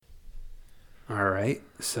All right.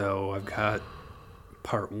 So I've got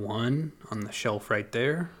part 1 on the shelf right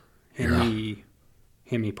there. Hand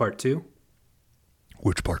me part 2.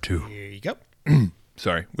 Which part 2? Here you go.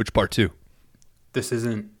 Sorry, which part 2? This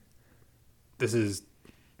is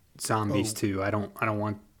Zombies 2. I don't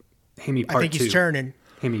want hand me part 2. I think he's turning.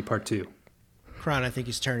 Hand me part 2. Kron, I think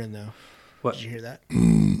he's turning, though. What? Did you hear that? Did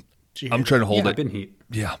you hear I'm trying to hold yeah, it. I've been heat.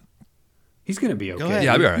 Yeah. He's gonna be okay. ahead.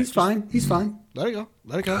 Yeah, I'll be all right. He's fine. He's fine. Let it go.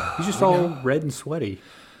 Let it go. He's just all red and sweaty.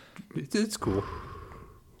 It's cool.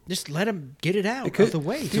 Just let him get it out It could- of the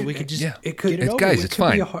way so dude, we can just yeah. It could. get it over Guys, with. it's could be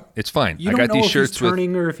fine. a har- It's fine. You I don't got know these if shirts he's with.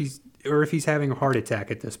 turning or if he's having a heart attack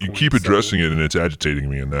at this You point. keep so- addressing it, and it's agitating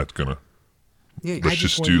me, and that's gonna. Yeah, Let's I just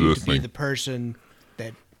just want do you the to be thing. the person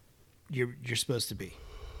that you're supposed to be.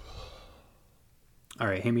 all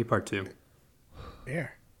right. Hand me part 2.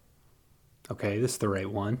 There. Okay, this is the right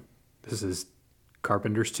one. This is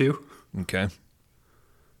Carpenter's 2. Okay.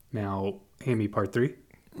 Now, hand me part 3.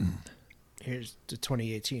 Here's the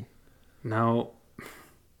 2018. Now,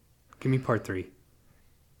 give me part 3.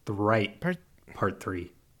 The right Part, part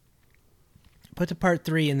 3. put the part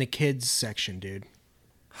 3 in the kids section, dude.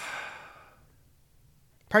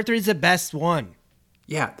 Part 3 is the best one.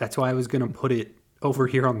 Yeah, that's why I was going to put it over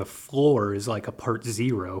here on the floor as like a part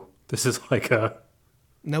 0. This is like a...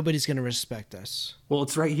 Nobody's going to respect us. Well,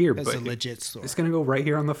 it's right here, That's but a legit store. it's going to go right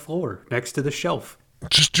here on the floor next to the shelf.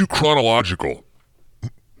 Just do chronological.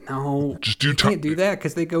 No, Just do you ti- can't do that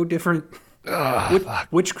because they go different.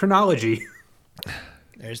 Which chronology?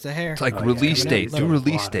 There's the hair. It's like Oh, yeah, release yeah, date. it's Do a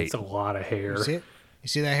release lot- date. It's a lot of hair. You see it? You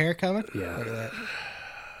see that hair coming? Yeah. Look at that.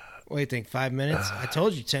 What do you think? 5 minutes? I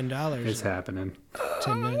told you $10. It's happening.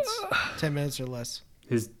 10 minutes. 10 minutes or less.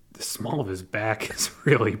 The small of his back is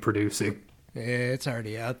really producing. Yeah, it's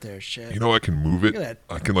already out there. Shit. You know, I can move it. Look at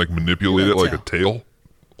that. I can like manipulate it Look at like that a tail.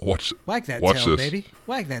 Watch. Wag that watch tail, this. baby.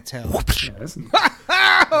 Wag that tail. Yeah,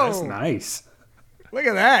 that's nice. Look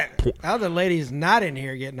at that. How the lady's not in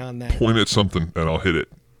here getting on that. Point at something, and I'll hit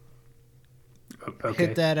it. Okay.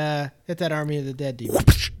 Hit that Army of the Dead dude.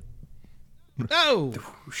 No!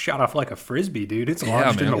 Shot off like a frisbee, dude. It's Yeah,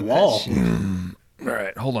 lodged in man. the Look at wall. All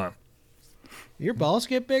right, hold on. Your balls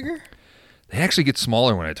get bigger? They actually get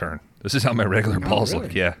smaller when I turn. This is how my regular balls really?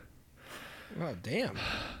 look. Yeah. Oh, damn.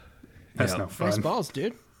 That's Yeah. no fun. Nice balls,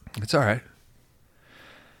 dude. It's all right.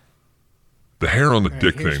 The hair on the right,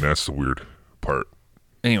 dick here's- thing, that's the weird part.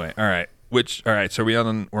 Anyway, all right. So we're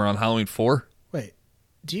on Halloween 4? Wait,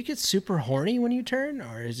 do you get super horny when you turn?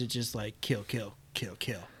 Or is it just like kill, kill, kill,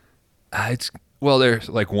 kill? There's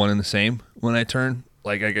like one and the same when I turn.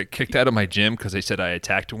 Like I got kicked out of my gym because they said I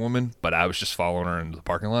attacked a woman, but I was just following her into the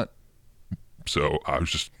parking lot. So I was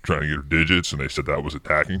just trying to get her digits, and they said that was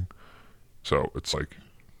attacking. So it's like,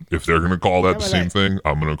 if they're going to call that the same thing,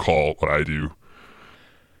 I'm going to call what I do.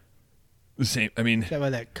 The same. I mean, Is that why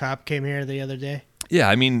that cop came here the other day? yeah.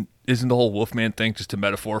 I mean, isn't the whole Wolfman thing just a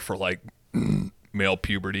metaphor for like male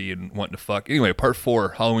puberty and wanting to fuck? Anyway, part 4,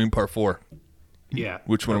 Halloween part 4. Yeah.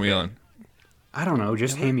 Which one are we on? I don't know.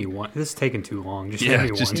 Just hand me one. This is taking too long. Just hand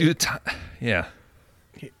me Just one. do the time. Yeah.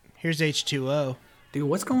 Here's H2O. Dude,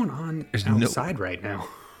 what's going on There's no- outside right now?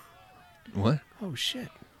 What? Oh, shit.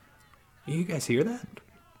 You guys hear that?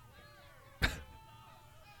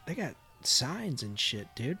 They got signs and shit,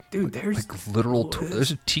 dude. Dude, there's Like literal.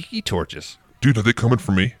 There's tiki torches. Dude, are they coming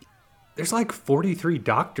for me? there's like 43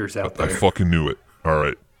 doctors out I there. fucking knew it. All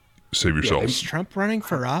right. Save they- yourselves. Is Trump running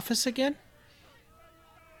for office again?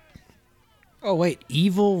 Oh, wait.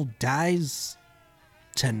 Evil dies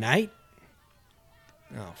tonight?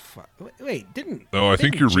 Oh, fuck. Wait, didn't... No, I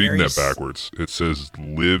think didn't you're reading that Jerry backwards. It says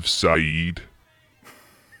Live Saeed.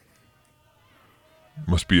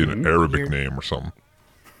 Must be an Arabic You're- name or something.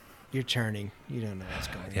 You're turning. You don't know what's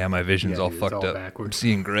going on. Yeah, my vision's Yeah, all dude, it's fucked all up. backwards. I'm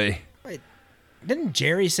seeing gray. Wait, didn't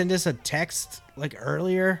Jerry send us a text like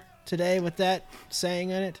earlier today with that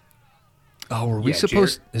saying in it? Oh, were we Yeah,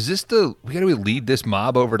 supposed? Is this we gotta lead this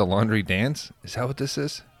mob over to Laundry Dance? Is that what this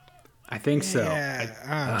is? I think so. Yeah.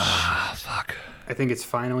 Ah, fuck. I think it's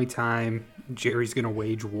finally time. Jerry's gonna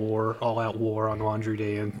wage war, all-out war on Laundry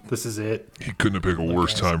Day, and this is it. He couldn't have picked a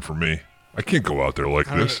worse time for me. I can't go out there like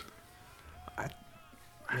this.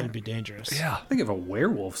 It'd be dangerous. Yeah. I think if a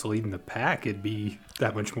werewolf's leading the pack, it'd be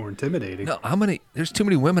that much more intimidating. No, how many? There's too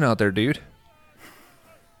many women out there, dude.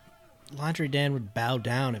 Laundry Dan would bow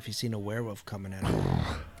down if he seen a werewolf coming at him.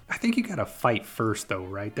 I think you gotta fight first, though,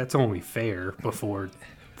 right? That's only fair before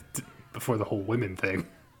the whole women thing.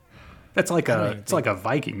 That's like it's like a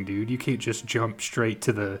Viking, dude. You can't just jump straight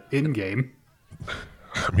to the end game.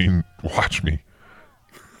 I mean, watch me.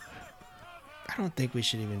 I don't think we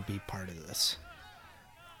should even be part of this.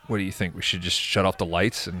 What do you think? We should just shut off the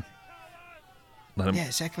lights and Let him. Yeah,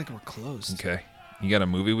 it's acting like we're closed. Okay. You got a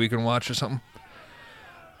movie we can watch or something?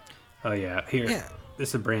 Oh yeah, here. Yeah. This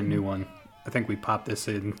is a brand new one. I think we pop this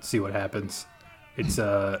in, see what happens. It's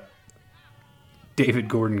David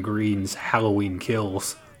Gordon Green's Halloween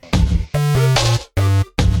Kills.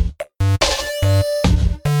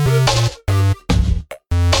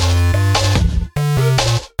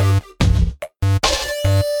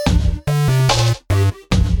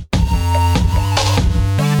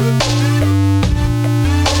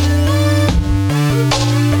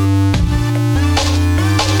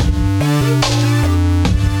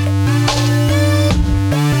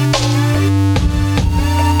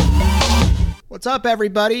 What's up,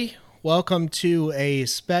 everybody? Welcome to a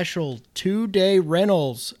special 2-day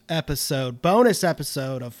rentals episode, bonus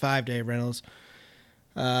episode of 5-day rentals.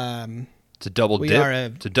 It's a double We dip. are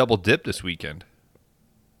It's a double dip this weekend.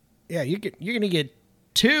 Yeah, you're going to get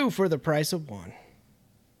 2 for the price of 1.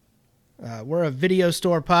 We're a video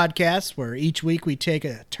store podcast where each week we take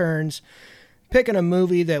turns picking a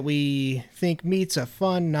movie that we think meets a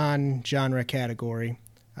fun non-genre category.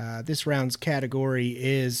 This round's category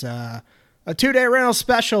is a 2-day rental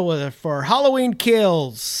special for Halloween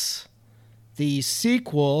Kills, the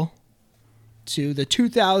sequel to the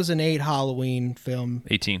 2008 Halloween film.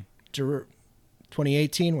 18.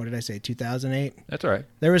 2018? What did I say? 2008? That's all right.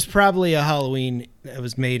 There was probably a Halloween that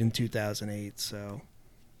was made in 2008, so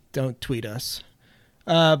don't tweet us.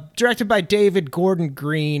 Directed by David Gordon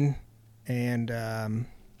Green, and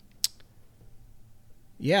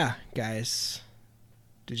yeah, guys.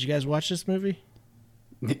 Did you guys watch this movie?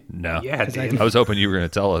 No. Yeah, Dan. I was hoping you were going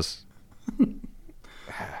to tell us. I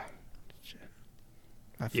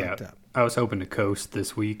fucked Yeah, up. I was hoping to coast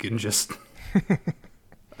this week and just.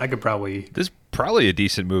 I could probably. This is probably a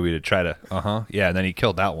decent movie to try to. Yeah, and then he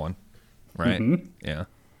killed that one. Right? Mhm. Yeah.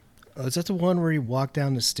 Oh, is that the one where he walked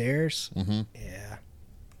down the stairs? Mm-hmm. Yeah.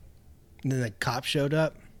 And then the cop showed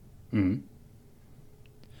up? Mhm.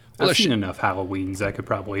 Well, I've seen enough Halloweens. I could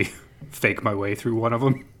probably fake my way through one of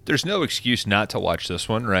them. There's no excuse not to watch this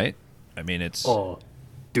one, right? I mean, it's. Oh,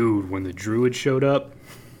 dude, when the druid showed up,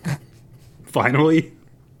 finally.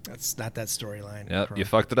 That's not that storyline. Yep, Kron. you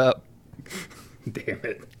fucked it up. Damn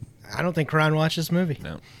it. I don't think Kron watched this movie.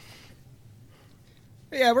 No.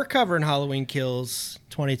 Yeah, we're covering Halloween Kills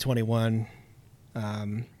 2021.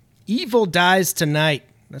 Evil dies tonight.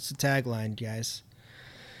 That's the tagline, guys.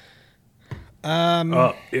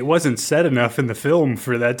 It wasn't said enough in the film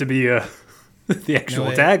for that to be the actual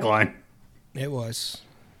No, tagline. It was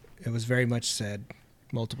very much said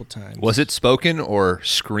multiple times. Was it spoken or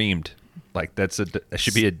screamed? Like that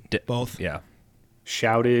should be a Both. Yeah.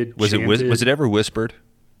 Shouted. Was chanted. it was it ever whispered?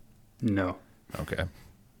 No. Okay.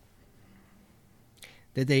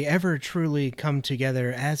 Did they ever truly come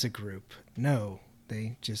together as a group? No.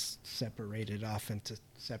 They just separated off into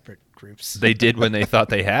separate groups. They did when they thought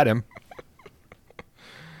they had him.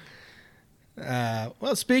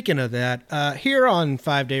 Well, speaking of that, here on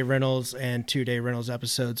 5-Day Rentals and 2-Day Rentals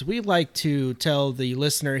episodes, we like to tell the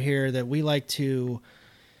listener here that we like to,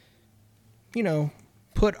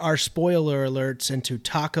 put our spoiler alerts into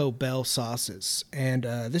Taco Bell sauces. And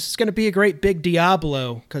this is going to be a great big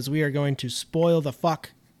Diablo because we are going to spoil the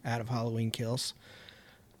fuck out of Halloween Kills.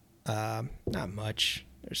 Not much.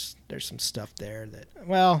 There's some stuff there that,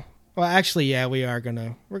 well, actually, yeah, we're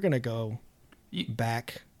gonna go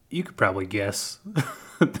back. You could probably guess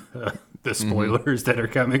the spoilers that are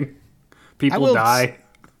coming. I People will die.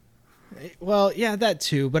 Well, yeah, that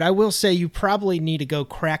too. But I will say you probably need to go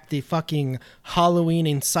crack the fucking Halloween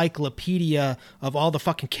encyclopedia of all the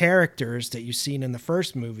fucking characters that you've seen in the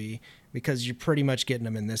first movie because you're pretty much getting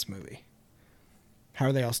them in this movie. How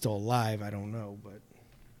are they all still alive? I don't know, but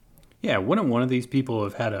Yeah, wouldn't one of these people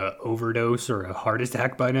have had a overdose or a heart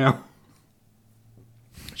attack by now?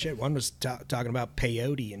 shit, one was talking about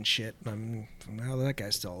peyote and shit. I mean, how that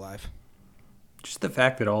guy's still alive? Just the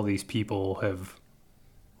fact that all these people have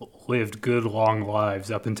lived good, long lives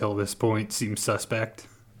up until this point seems suspect.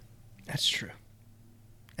 That's true.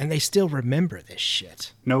 And they still remember this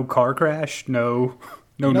shit. No car crash, no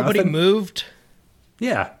Nobody nothing. moved.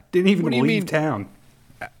 Yeah, didn't even What do you leave mean? town.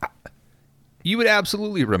 You would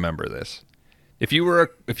absolutely remember this. If you were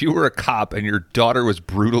a cop and your daughter was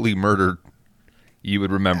brutally murdered, you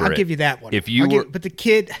would remember I'll it. give you that one. If you were, but the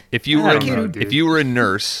kid, if you I were, don't know, dude. if you were a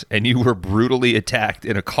nurse and you were brutally attacked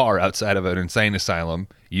in a car outside of an insane asylum,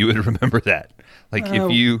 you would remember that. Like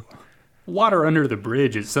if you Water under the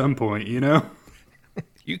bridge at some point,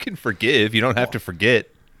 you can forgive, you don't have to forget.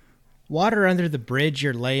 water under the bridge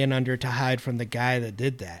you're laying under to hide from the guy that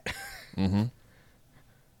did that. Mm-hmm.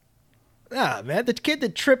 Ah, man, the kid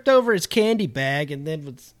that tripped over his candy bag and then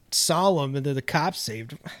was solemn, and then the cops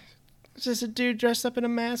saved him. It's just a dude dressed up in a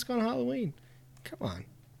mask on Halloween. Come on.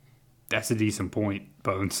 That's a decent point,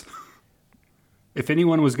 Bones. If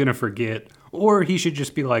anyone was going to forget, or he should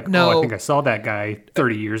just be like, No. oh, I think I saw that guy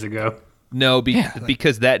 30 years ago. No,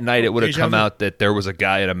 because that night it would have Deja come vu. out that there was a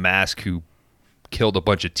guy in a mask who killed a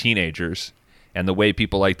bunch of teenagers. And the way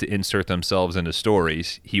people like to insert themselves into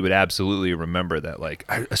stories, he would absolutely remember that, like,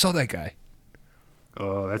 I saw that guy.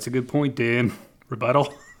 Oh, that's a good point, Dan.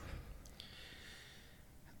 Rebuttal?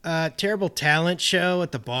 Terrible talent show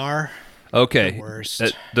at the bar. Okay. The worst.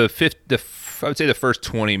 I would say the first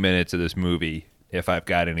 20 minutes of this movie, if I've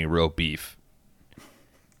got any real beef,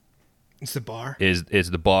 It's the bar. is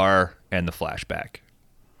the bar and the flashback.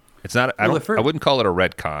 It's not. I wouldn't call it a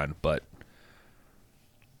retcon, but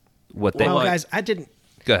what they. Well, like- guys, I didn't.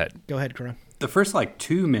 Go ahead. Go ahead, Karan. The first,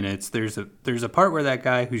 2 minutes, there's a part where that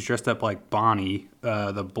guy who's dressed up like Bonnie,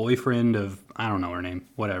 the boyfriend of, I don't know her name,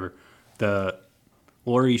 whatever, the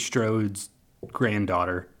Laurie Strode's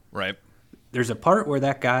granddaughter. Right. There's a part where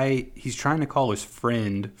that guy, he's trying to call his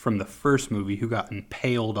friend from the first movie who got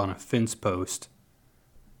impaled on a fence post.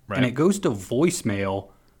 Right. And it goes to voicemail,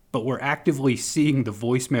 but we're actively seeing the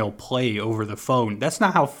voicemail play over the phone. That's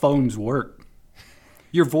not how phones work.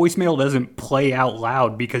 Your voicemail doesn't play out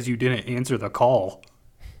loud because you didn't answer the call.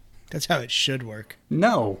 That's how it should work.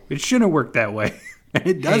 No, it shouldn't work that way. And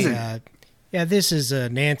it doesn't. Hey, yeah, this is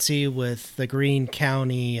Nancy with the Greene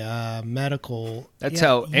County Medical. That's Yeah,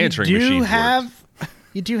 how answering machines work.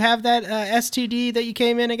 You do have that STD that you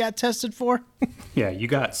came in and got tested for? Yeah, you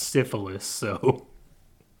got syphilis, so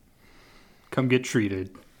come get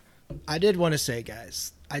treated. I did want to say,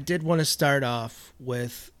 guys, I did want to start off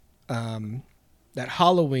with that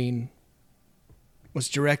Halloween was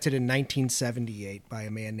directed in 1978 by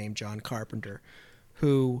a man named John Carpenter,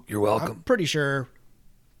 who... You're welcome. I'm pretty sure...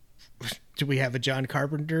 Do we have a John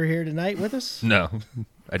Carpenter here tonight with us? No,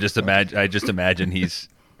 I just imagine he's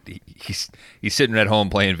sitting at home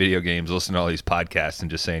playing video games, listening to all these podcasts, and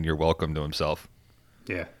just saying "You're welcome" to himself.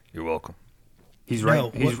 Yeah. You're welcome. He's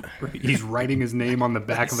No, he's writing his name on the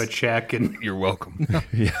back of a check, and You're welcome.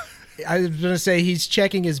 Yeah. I was going to say he's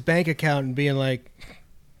checking his bank account and being like,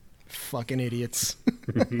 fucking idiots.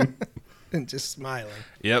 And just smiling.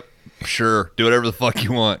 Yep. Sure. Do whatever the fuck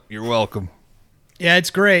you want. You're welcome. Yeah, it's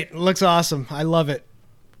great. It looks awesome. I love it.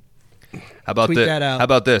 How about Tweet this? that out. How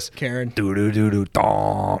about this? Karen. Do do do do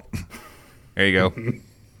dong. There you go.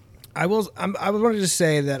 I wanted to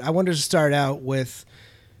say that I wanted to start out with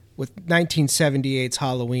 1978's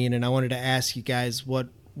Halloween, and I wanted to ask you guys what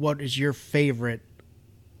is your favorite.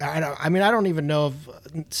 I don't even know if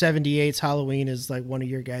 78's Halloween is like one of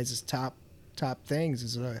your guys' top things.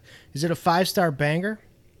 Is it a 5-star banger?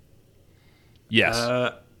 Yes.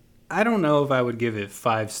 I don't know if I would give it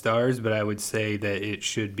 5 stars, but I would say that it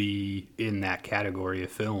should be in that category of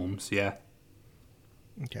films. Yeah.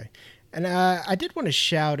 Okay. And I did want to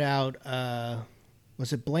shout out,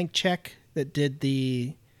 was it Blank Check that did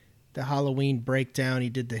the Halloween breakdown? He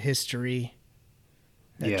did the history.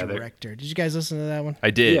 That Yeah, director. Did you guys listen to that one?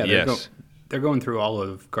 I did. Yeah, Yes. they're going through all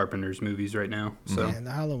of Carpenter's movies right now. So And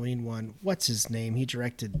the Halloween one, what's his name? He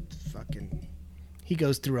directed he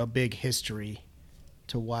goes through a big history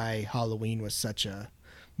to why Halloween was such a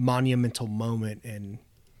monumental moment in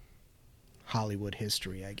Hollywood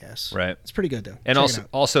history, I guess. Right. It's pretty good though. And Check it out.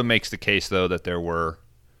 also makes the case though that there were,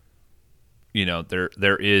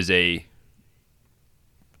 there is a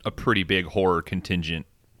pretty big horror contingent.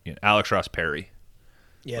 Alex Ross Perry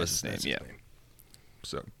Yes, was his name. that's Yeah.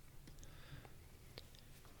 So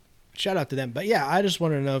shout out to them. But yeah, I just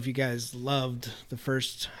wanted to know if you guys loved the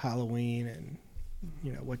first Halloween and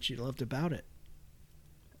what you loved about it.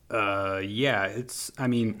 yeah, it's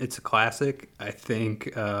a classic. I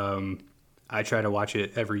think I try to watch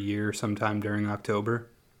it every year sometime during October.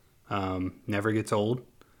 Never gets old.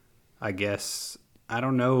 I guess I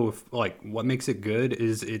don't know if what makes it good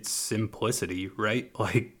is its simplicity, right?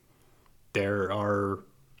 Like there are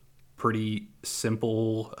pretty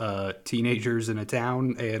simple teenagers in a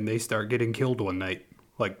town and they start getting killed one night.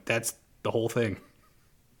 Like that's the whole thing.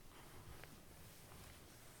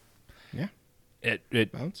 Yeah.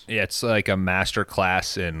 It's like a master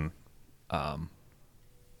class in I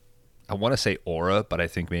want to say aura, but I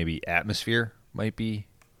think maybe atmosphere might be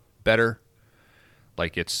better.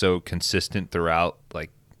 Like it's so consistent throughout. Like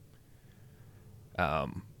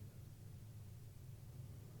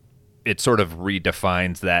it sort of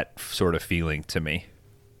redefines that sort of feeling to me,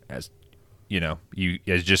 as you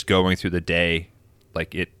as just going through the day,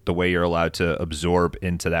 like the way you're allowed to absorb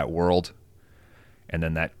into that world, and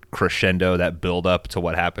then that crescendo, that build up to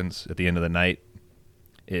what happens at the end of the night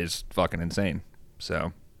is fucking insane.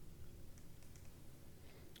 So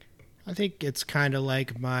I think it's kind of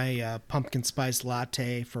like my pumpkin spice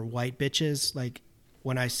latte for white bitches. Like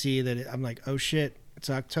when I see that, I'm like, oh shit, it's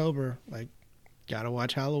October. Like, gotta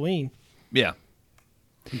watch Halloween. Yeah.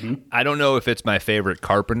 Mm-hmm. I don't know if it's my favorite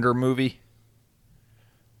Carpenter movie.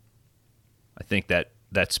 I think that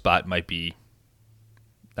spot might be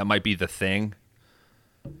the thing.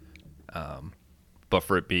 But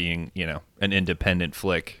for it being, an independent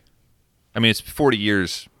flick, I mean, it's 40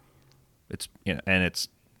 years. It's, and it's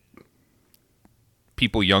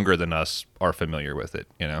people younger than us are familiar with it,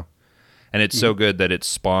 and it's so good that it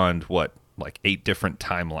spawned like 8 different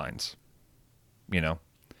timelines,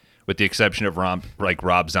 with the exception of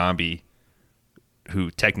Rob Zombie, who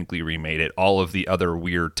technically remade it. All of the other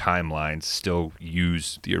weird timelines still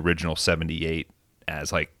use the original 78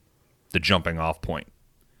 as like the jumping off point.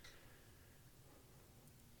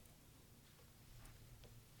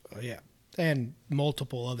 Oh yeah, and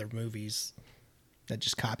multiple other movies that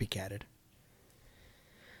just copycatted.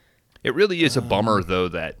 It really is a bummer though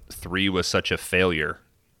that 3 was such a failure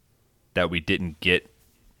that we didn't get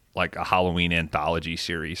like a Halloween anthology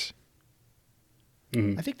series.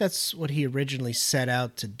 I think that's what he originally set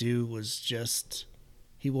out to do, was just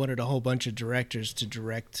he wanted a whole bunch of directors to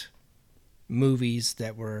direct movies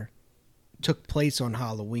that took place on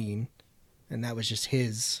Halloween, and that was just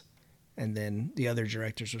his. And then the other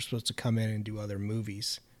directors were supposed to come in and do other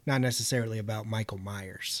movies, not necessarily about Michael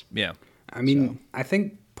Myers. Yeah. I mean, I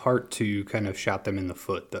think part 2 kind of shot them in the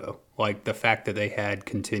foot, though. Like the fact that they had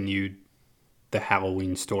continued the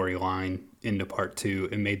Halloween storyline into part 2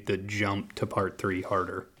 and made the jump to part 3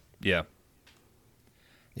 harder. Yeah.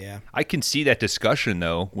 Yeah. I can see that discussion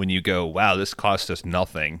though when you go, wow, this cost us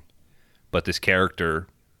nothing, but this character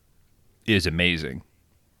is amazing.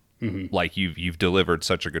 Mm-hmm. Like you've delivered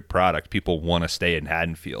such a good product. People want to stay in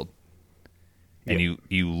Haddonfield. Yep. And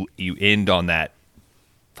you end on that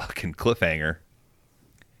fucking cliffhanger.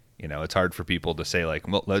 It's hard for people to say like,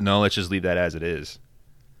 well, no, let's just leave that as it is.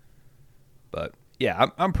 But yeah,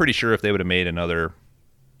 I'm pretty sure if they would have made another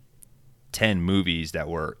 10 movies that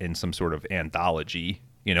were in some sort of anthology,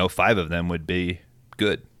 5 of them would be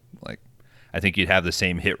good. Like, I think you'd have the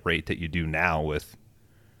same hit rate that you do now with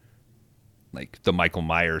like the Michael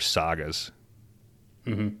Myers sagas.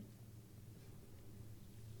 Mm-hmm.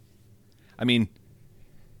 I mean,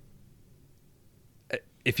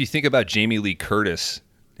 if you think about Jamie Lee Curtis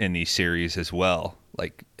in these series as well,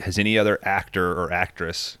 like, has any other actor or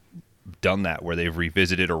actress done that where they've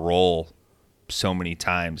revisited a role so many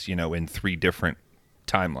times, in 3 different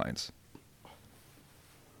timelines?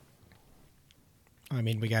 I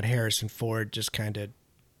mean, we got Harrison Ford just kind of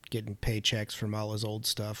getting paychecks from all his old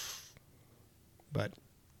stuff, but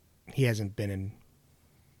he hasn't been in,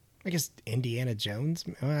 I guess, Indiana Jones.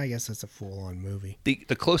 Well, I guess that's a full-on movie.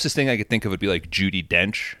 The closest thing I could think of would be like Judi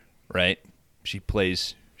Dench, right?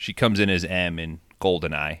 She comes in as M in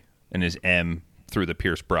GoldenEye and is M through the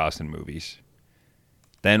Pierce Brosnan movies.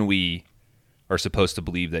 Then we are supposed to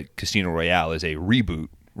believe that Casino Royale is a reboot,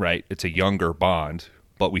 right? It's a younger Bond,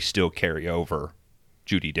 but we still carry over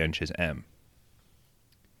Judi Dench as M.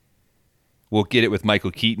 We'll get it with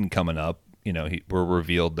Michael Keaton coming up. We're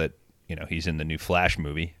revealed that, he's in the new Flash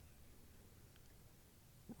movie,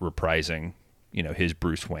 reprising, his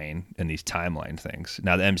Bruce Wayne and these timeline things.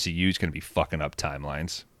 Now the MCU is going to be fucking up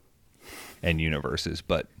timelines and universes,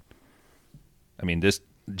 but I mean, this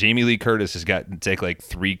Jamie Lee Curtis has got to take like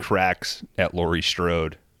 3 cracks at Laurie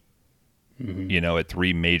Strode, at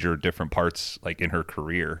 3 major different parts, like in her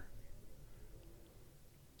career.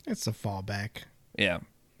 It's a fallback. Yeah.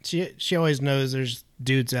 She always knows there's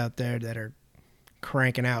dudes out there that are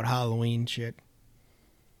cranking out Halloween shit.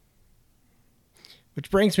 Which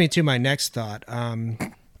brings me to my next thought.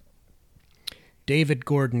 David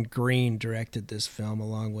Gordon Green directed this film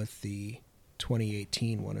along with the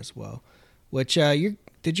 2018 one as well. Which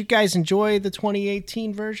did you guys enjoy the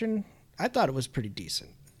 2018 version? I thought it was pretty decent.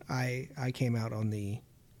 I came out on the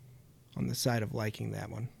side of liking that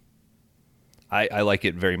one. I like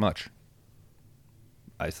it very much.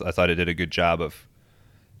 I thought it did a good job of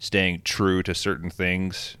staying true to certain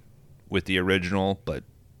things with the original, but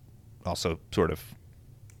also sort of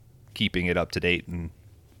keeping it up to date and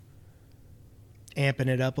amping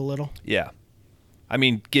it up a little. Yeah. I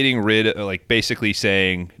mean, getting rid of, like, basically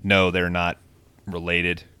saying, no, they're not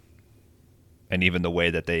related. And even the way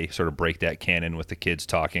that they sort of break that canon with the kids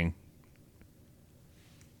talking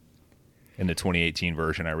in the 2018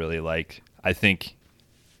 version, I really liked. I think,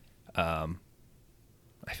 I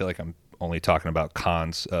feel like I'm only talking about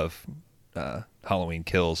cons of Halloween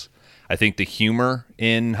Kills. I think the humor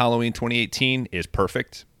in Halloween 2018 is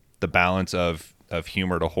perfect. The balance of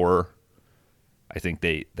humor to horror, I think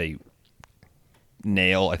they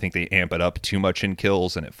nail. I think they amp it up too much in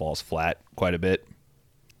Kills, and it falls flat quite a bit.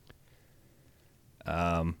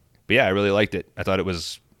 But yeah, I really liked it. I thought it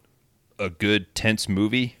was a good, tense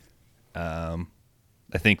movie. I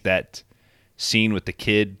think that scene with the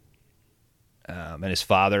kid and his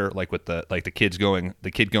father, like with the kid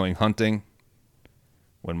going hunting,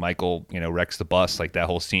 when Michael wrecks the bus, like that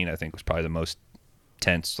whole scene, I think was probably the most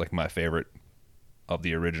tense, like my favorite of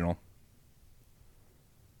the original.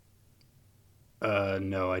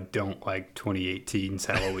 No, I don't like 2018's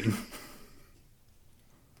Halloween.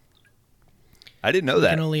 I didn't know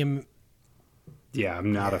that. Yeah,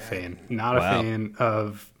 I'm not a fan. Not a fan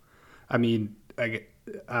of. I mean, I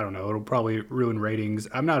don't know. It'll probably ruin ratings.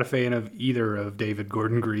 I'm not a fan of either of David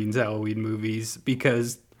Gordon Green's Halloween movies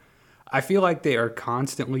because I feel like they are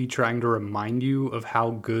constantly trying to remind you of how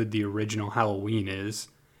good the original Halloween is.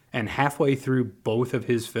 And halfway through both of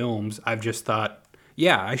his films, I've just thought,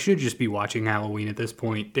 yeah, I should just be watching Halloween at this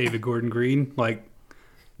point, David Gordon Green. Like,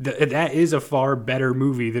 that is a far better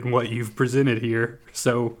movie than what you've presented here.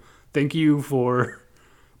 So thank you for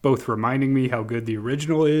both reminding me how good the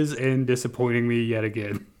original is and disappointing me yet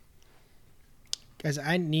again. Guys,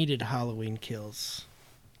 I needed Halloween Kills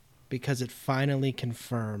because it finally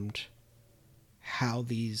confirmed how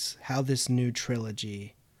this new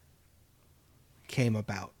trilogy came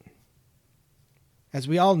about. As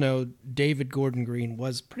we all know, David Gordon Green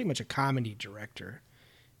was pretty much a comedy director.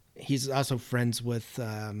 He's also friends with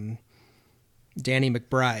Danny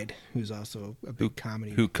McBride, who's also a big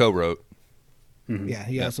comedy. Who co-wrote. Mm-hmm. Yeah,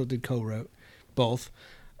 he also did co-wrote both,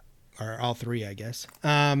 or all three, I guess.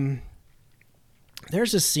 There's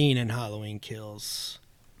a scene in Halloween Kills,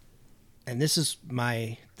 and this is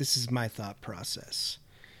my thought process.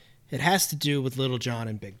 It has to do with Little John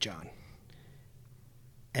and Big John.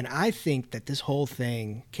 And I think that this whole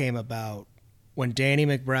thing came about when Danny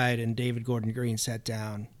McBride and David Gordon Green sat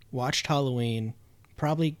down, watched Halloween,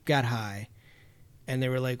 probably got high, and they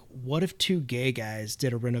were like, what if two gay guys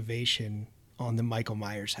did a renovation on the Michael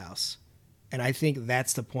Myers house? And I think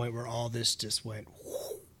that's the point where all this just went,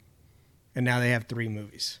 whoo, and now they have 3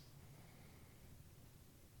 movies.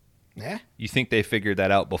 Yeah? You think they figured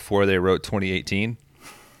that out before they wrote 2018?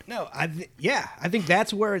 No, I think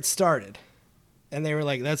that's where it started. And they were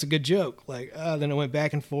like, that's a good joke. Like, then it went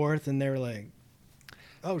back and forth, and they were like,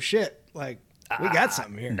 oh, shit. Like, we got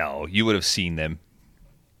something here. No, you would have seen them.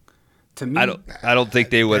 To me, I don't think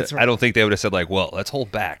they would. Right. I don't think they would have said like, well, let's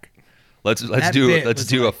hold back. Let's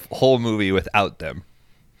do a whole movie without them.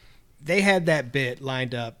 They had that bit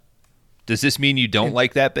lined up. Does this mean you don't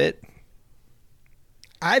like that bit?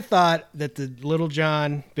 I thought that the Little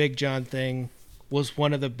John, Big John thing was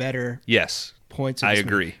one of the better points of I this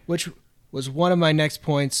agree. movie, which was one of my next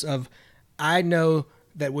points of, I know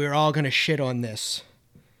that we're all going to shit on this.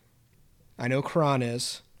 I know Kron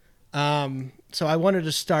is. So I wanted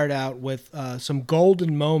to start out with some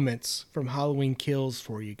golden moments from Halloween Kills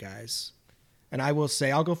for you guys. And I will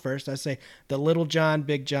say, I'll go first. I say the Little John,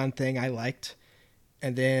 Big John thing I liked.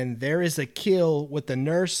 And then there is a kill with the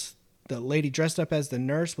nurse, the lady dressed up as the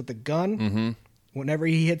nurse with the gun. Mm-hmm. Whenever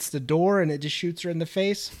he hits the door and it just shoots her in the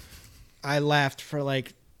face, I laughed for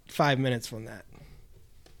like 5 minutes from that.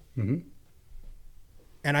 Mm-hmm.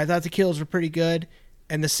 And I thought the kills were pretty good.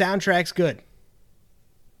 And the soundtrack's good.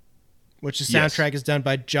 Which the soundtrack is done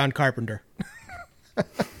by John Carpenter.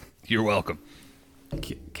 You're welcome.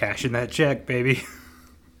 Cashing that check, baby.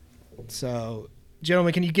 So,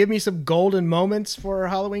 gentlemen, can you give me some golden moments for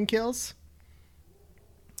Halloween Kills?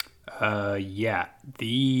 Yeah.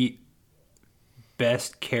 The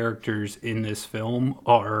best characters in this film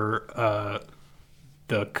are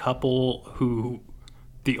the couple who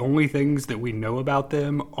the only things that we know about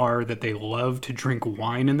them are that they love to drink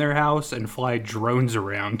wine in their house and fly drones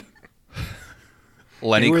around.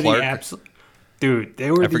 Lenny Clark.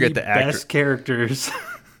 They were the best characters.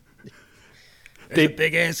 There's a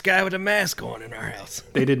big ass guy with a mask on in our house.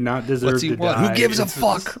 They did not deserve to die. Who gives a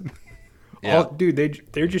fuck?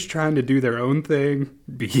 They're just trying to do their own thing,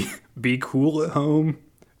 be cool at home.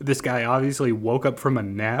 This guy obviously woke up from a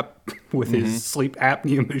nap with his sleep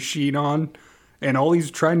apnea machine on, and all he's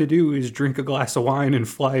trying to do is drink a glass of wine and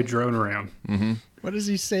fly a drone around. Mm-hmm. What does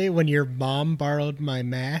he say when your mom borrowed my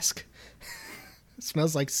mask? It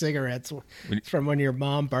smells like cigarettes. It's from when your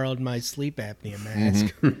mom borrowed my sleep apnea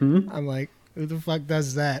mask. Mm-hmm. I'm like, who the fuck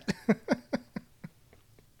does that?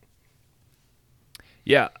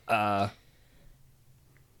 Yeah. I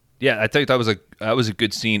think that was a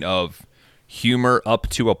good scene of humor up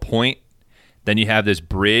to a point. Then you have this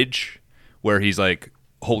bridge where he's like,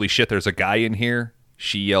 holy shit, there's a guy in here.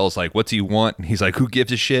 She yells like, what's he want? And he's like, who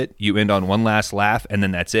gives a shit? You end on one last laugh, and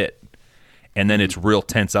then that's it. and then it's real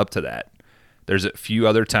tense up to that. There's a few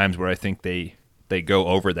other times where I think they go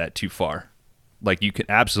over that too far. Like, you can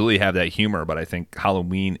absolutely have that humor, but I think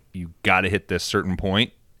Halloween, you got to hit this certain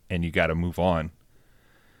point and you got to move on.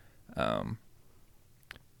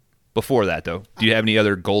 Before that, though, do you have any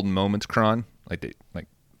other golden moments, Kron?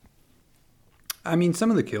 I mean, some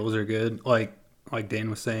of the kills are good. Like Dan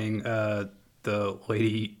was saying, the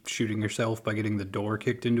lady shooting herself by getting the door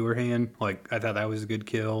kicked into her hand. Like, I thought that was a good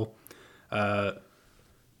kill.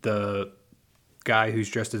 The guy who's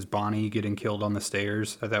dressed as Bonnie getting killed on the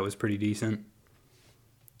stairs, I thought was pretty decent.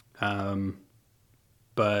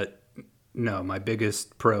 But no, my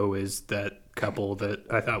biggest pro is that couple that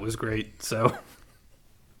I thought was great. So,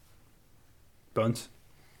 Buns?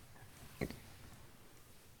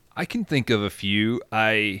 I can think of a few.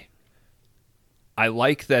 I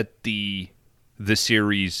like that the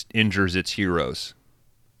series injures its heroes,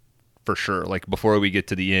 for sure. Like, before we get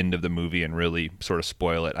to the end of the movie and really sort of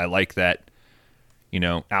spoil it, I like that,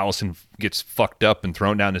 Allison gets fucked up and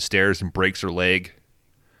thrown down the stairs and breaks her leg.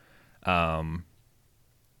 I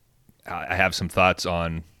have some thoughts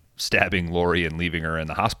on stabbing Lori and leaving her in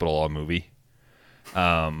the hospital all movie.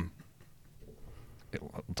 We'll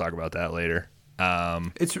talk about that later.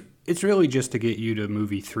 It's really just to get you to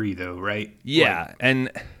movie 3, though, right? Yeah, and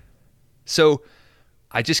so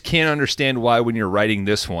I just can't understand why when you're writing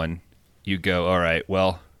this one, you go, all right,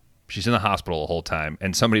 well, she's in the hospital the whole time,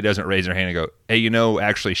 and somebody doesn't raise their hand and go, hey,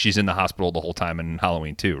 actually, she's in the hospital the whole time in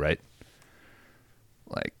Halloween 2, right?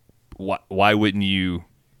 Like, why wouldn't you?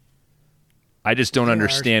 I just don't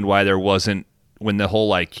understand why there wasn't, when the whole,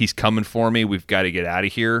 like, he's coming for me, we've got to get out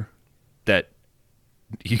of here, that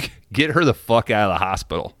you get her the fuck out of the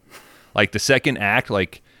hospital. Like, the second act,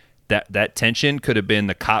 like, that tension could have been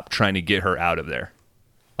the cop trying to get her out of there.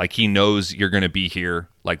 Like, he knows you're going to be here.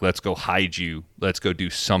 Like, let's go hide you. Let's go do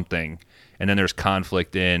something. And then there's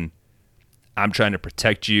conflict in, I'm trying to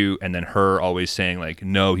protect you, and then her always saying, like,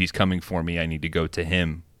 no, he's coming for me. I need to go to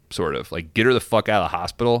him, sort of. Like, get her the fuck out of the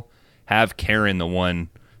hospital. Have Karen the one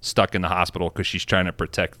stuck in the hospital because she's trying to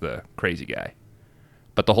protect the crazy guy.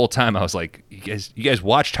 But the whole time I was like, you guys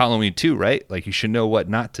watched Halloween 2, right? Like, you should know what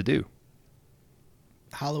not to do.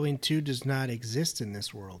 Halloween 2 does not exist in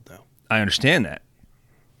this world, though. I understand that.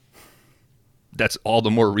 That's all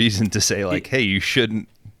the more reason to say, like, hey, you shouldn't.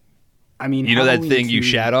 I mean, that thing you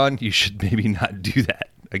shat on? You should maybe not do that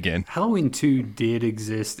again. Halloween 2 did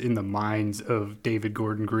exist in the minds of David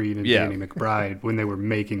Gordon Green and Danny McBride when they were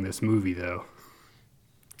making this movie, though.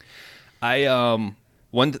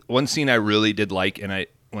 One scene I really did like, and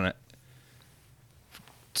when I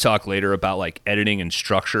talk later about, like, editing and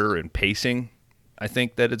structure and pacing, I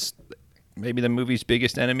think that it's maybe the movie's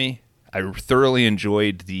biggest enemy. I thoroughly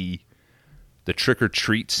enjoyed the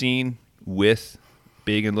trick-or-treat scene with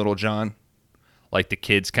Big and Little John. Like, the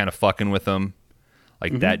kids kind of fucking with them.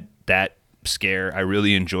 Like, that scare, I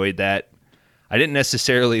really enjoyed that. I didn't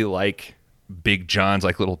necessarily like Big John's,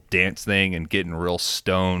 like, little dance thing and getting real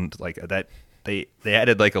stoned. Like, that they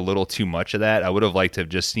added, like, a little too much of that. I would have liked to have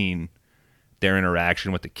just seen their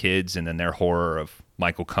interaction with the kids and then their horror of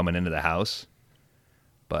Michael coming into the house.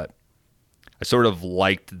 But I sort of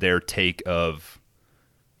liked their take of,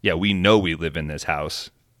 yeah, we know we live in this house.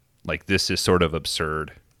 Like, this is sort of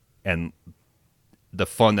absurd. And the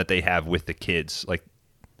fun that they have with the kids, like,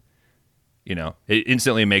 it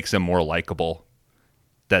instantly makes them more likable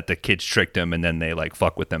that the kids tricked them and then they, like,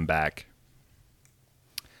 fuck with them back.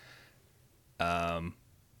 I'm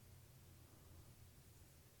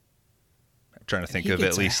trying to think of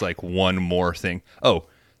at least, like, one more thing. Oh,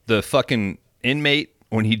 the fucking inmate,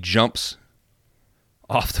 when he jumps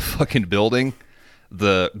off the fucking building,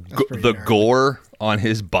 the gore on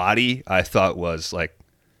his body, I thought was, like,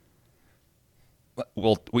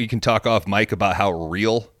 well, we can talk off mic about how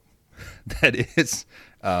real that is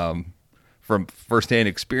from firsthand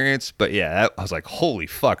experience. But yeah, I was like, holy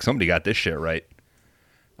fuck, somebody got this shit right.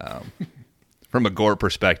 From a gore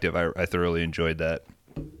perspective, I thoroughly enjoyed that.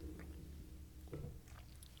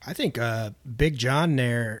 I think Big John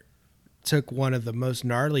there took one of the most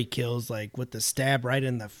gnarly kills, like with the stab right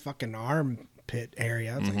in the fucking armpit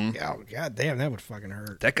area. I was like, oh, god damn, that would fucking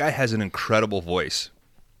hurt. That guy has an incredible voice.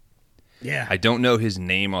 Yeah. I don't know his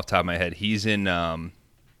name off the top of my head. He's in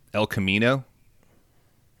El Camino.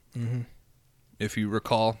 Mm-hmm. If you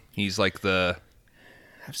recall. He's like I've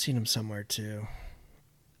seen him somewhere too.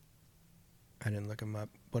 I didn't look him up.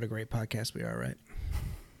 What a great podcast we are, right?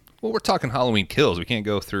 Well, we're talking Halloween Kills. We can't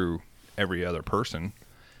go through every other person.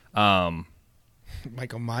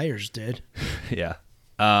 Michael Myers did. Yeah.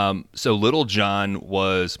 So Little John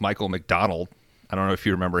was Michael McDonald. I don't know if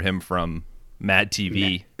you remember him from Mad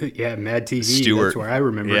TV. Yeah, Mad TV. Stewart. That's where I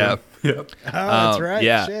remember Yeah. him. Yep. Oh, that's right.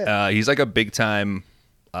 Yeah, Shit. he's like a big time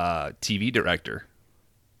TV director.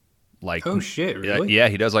 Like, Oh, shit, really? Yeah,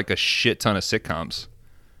 he does like a shit ton of sitcoms.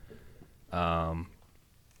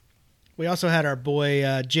 We also had our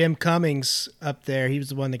boy Jim Cummings up there. He was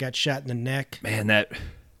the one that got shot in the neck. Man,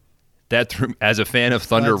 that threw, as a fan of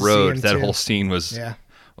Thunder Glad to see Road, him that too. whole scene was Yeah.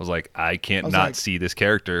 was like, I can't I was not like- see this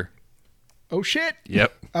character. Oh shit.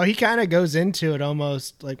 Yep. Oh, he kind of goes into it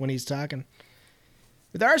almost like when he's talking.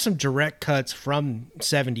 But there are some direct cuts from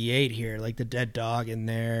 '78 here, like the dead dog in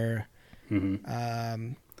there. Well,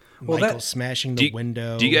 Michael that- smashing Do the you,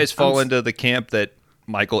 window. do you guys fall I'm- into the camp that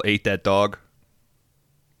Michael ate that dog?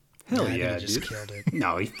 Hell I think yeah, he just dude. killed it.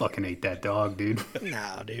 No, he fucking ate that dog, dude.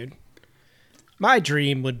 No, dude. My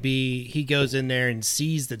dream would be he goes in there and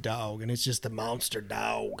sees the dog, and it's just a monster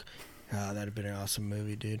dog. Oh, that'd have been an awesome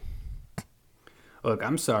movie, dude. Look,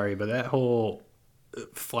 I'm sorry, but that whole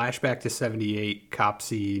flashback to '78 cop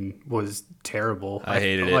scene was terrible. I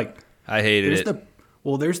hated it. Like, I hated there's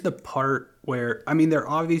it. there's the part where, I mean, they're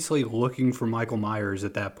obviously looking for Michael Myers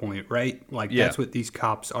at that point, right? Like, Yeah. that's what these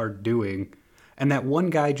cops are doing. And that one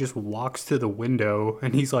guy just walks to the window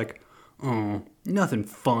and he's like, oh, nothing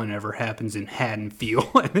fun ever happens in Haddonfield.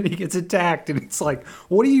 And then he gets attacked and it's like,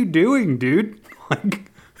 what are you doing, dude?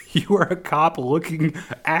 Like, you are a cop looking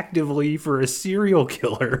actively for a serial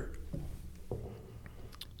killer.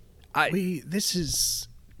 This is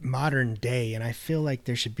modern day, and I feel like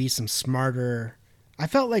there should be some smarter. I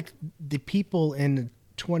felt like the people in the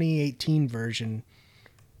 2018 version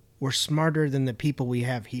were smarter than the people we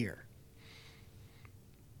have here.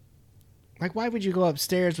 Like, why would you go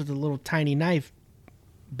upstairs with a little tiny knife,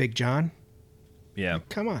 Big John? Yeah.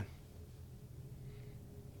 Come on.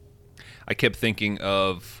 I kept thinking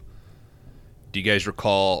of, do you guys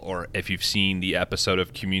recall, or if you've seen the episode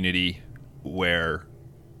of Community where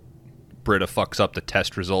Britta fucks up the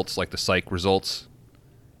test results, like the psych results,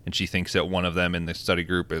 and she thinks that one of them in the study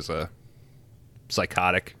group is a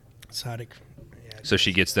psychotic. Sadic. Yeah, So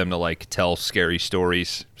she gets them to like tell scary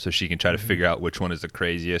stories so she can try to figure out which one is the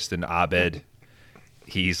craziest. And Abed,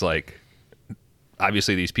 he's like,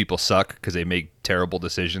 obviously these people suck because they make terrible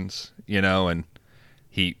decisions, you know, and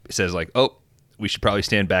he says like, oh, we should probably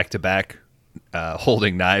stand back to back,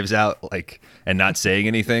 holding knives out, like, and not saying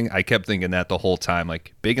anything. I kept thinking that the whole time,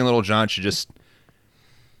 like Big and Little John should just,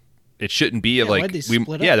 it shouldn't be why'd like, they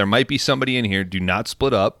split up? there might be somebody in here. Do not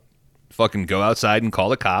split up. Fucking go outside and call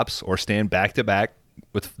the cops or stand back to back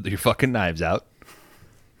with your fucking knives out.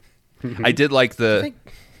 I did like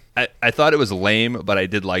I thought it was lame, but I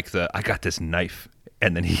did like I got this knife.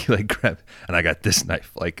 And then he like grabbed, and I got this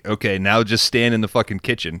knife. Like, okay, now just stand in the fucking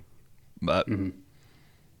kitchen. But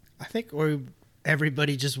I think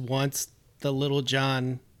everybody just wants the Little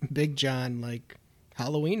John, Big John, like,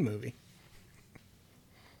 Halloween movie.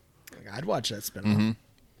 Like, I'd watch that spin-off.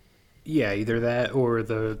 Yeah, either that or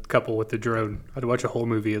the couple with the drone. I'd watch a whole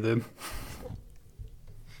movie of them.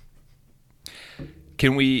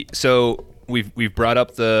 can we? So we've brought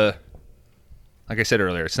up like I said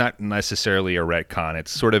earlier, it's not necessarily a retcon.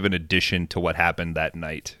 It's sort of an addition to what happened that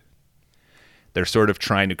night. They're sort of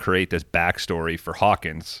trying to create this backstory for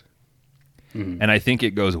Hawkins, and I think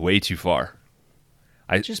it goes way too far.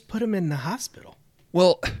 Just put him in the hospital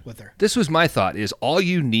Well, with her. this was my thought: is all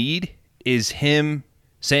you need is him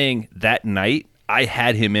saying that night I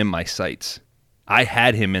had him in my sights, I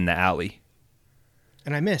had him in the alley.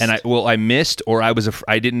 And I missed. And I missed, or I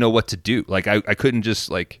didn't know what to do. Like I couldn't just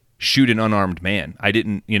like shoot an unarmed man. I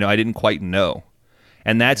didn't quite know.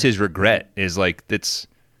 And that's his regret, is like, that's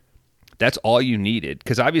all you needed.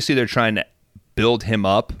 Because obviously they're trying to build him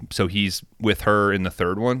up so he's with her in the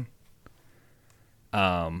third one.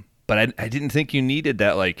 But I didn't think you needed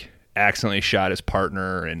that, like, accidentally shot his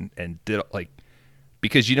partner and did, like,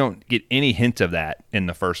 because you don't get any hint of that in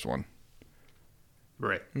the first one.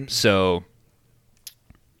 Right. So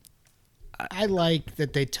I like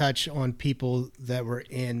that they touch on people that were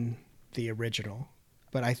in the original,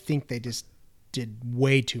 but I think they just did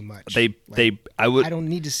way too much. I don't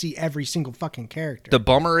need to see every single fucking character. The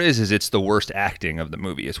bummer is it's the worst acting of the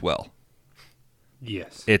movie as well.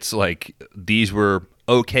 Yes. It's like, these were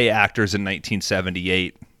okay actors in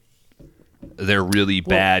 1978. They're really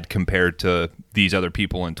bad compared to these other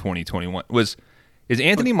people in 2021. Is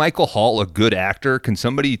Anthony Michael Hall a good actor? Can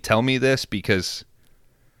somebody tell me this? Because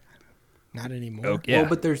Not anymore. okay, yeah. Well,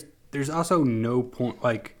 but there's also no point,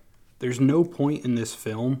 like, there's no point in this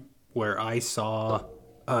film where I saw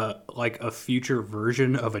like a future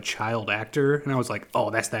version of a child actor and I was like, oh,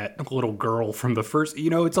 that's that little girl from the first,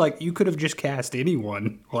 it's like you could have just cast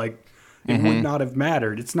anyone. Like, it would not have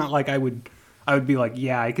mattered. It's not like I would I would be like,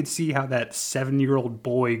 yeah, I could see how that 7-year-old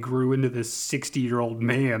boy grew into this 60-year-old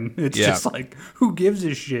man. It's just like, who gives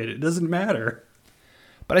a shit? It doesn't matter.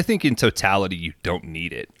 But I think in totality, you don't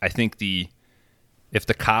need it. I think if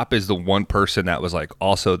the cop is the one person that was like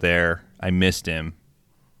also there, I missed him.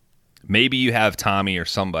 Maybe you have Tommy or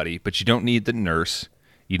somebody, but you don't need the nurse.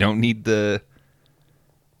 You don't need the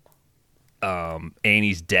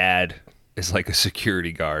Annie's dad is like a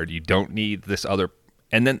security guard. You don't need this other,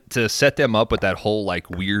 and then to set them up with that whole like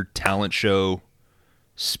weird talent show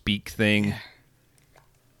speak thing.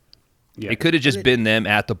 Yeah. It could have just been them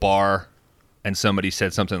at the bar. And somebody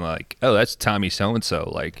said something like, "Oh, that's Tommy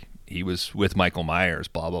so-and-so. Like, he was with Michael Myers,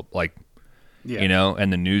 blah, blah, like, you know,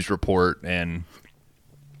 and the news report and...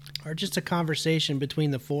 Or just a conversation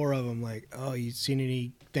between the four of them, like, oh, you seen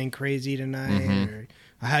anything crazy tonight? Or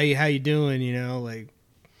how you doing, you know? Like,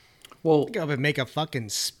 well, go up and make a fucking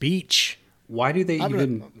speech. Why do they I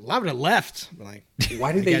would have left. Like,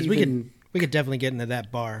 why do they guys, we could definitely get into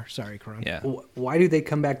that bar. Sorry, Kron. Yeah. Why do they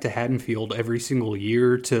come back to Haddonfield every single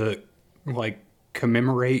year to... like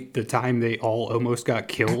commemorate the time they all almost got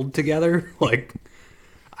killed together? Like,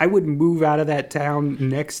 I would move out of that town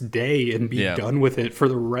next day and be done with it for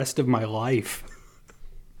the rest of my life.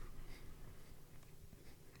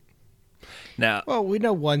 Now, well, we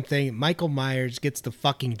know one thing: Michael Myers gets the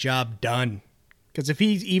fucking job done. Because if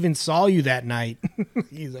he even saw you that night,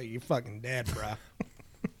 he's like, "You're fucking dead, bro."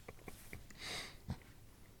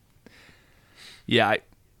 Yeah.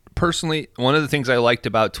 Personally, one of the things I liked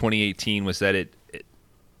about 2018 was that it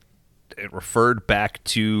referred back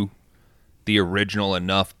to the original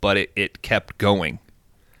enough, but it kept going.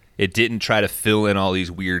 It didn't try to fill in all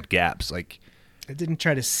these weird gaps. Like, it didn't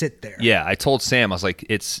try to sit there. Yeah, I told Sam, I was like,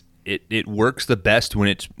 it works the best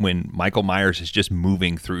when Michael Myers is just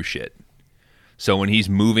moving through shit. So when he's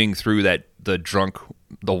moving through the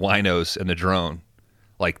winos and the drone,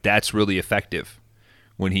 like, that's really effective.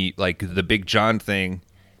 When he, like, the Big John thing,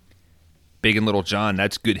 Big and Little John,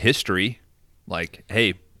 that's good history. Like,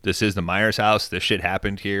 hey, this is the Myers house. This shit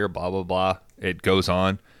happened here, blah, blah, blah. It goes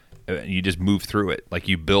on. You just move through it. Like,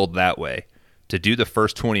 you build that way. To do the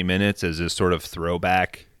first 20 minutes as this sort of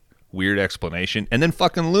throwback, weird explanation, and then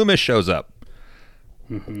fucking Loomis shows up.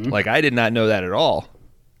 Mm-hmm. Like, I did not know that at all.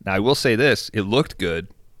 Now, I will say this. It looked good.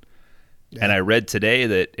 Yeah. And I read today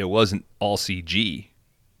that it wasn't all CG,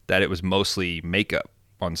 that it was mostly makeup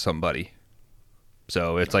on somebody.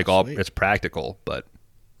 So it's like all, it's practical, but,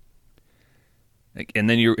 and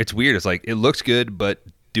then it's weird. It's like, it looks good, but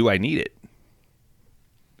do I need it?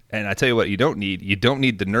 And I tell you what, you don't need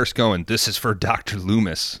the nurse going, this is for Dr.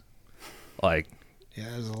 Loomis. Like,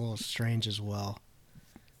 yeah, it was a little strange as well.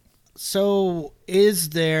 So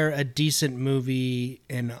is there a decent movie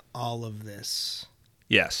in all of this?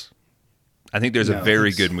 Yes. I think there's a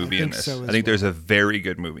very good movie in this. I think there's a very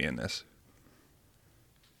good movie in this.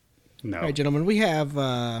 No. All right, gentlemen, we have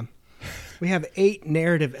 8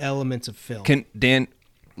 narrative elements of film. Dan,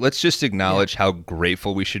 let's just acknowledge how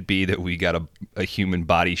grateful we should be that we got a human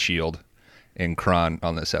body shield in Kron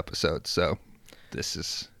on this episode. So this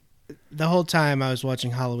is... The whole time I was watching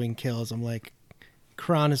Halloween Kills, I'm like,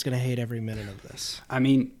 Kron is going to hate every minute of this. I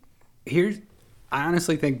mean, I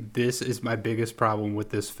honestly think this is my biggest problem with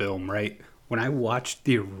this film, right? When I watched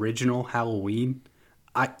the original Halloween,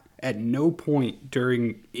 at no point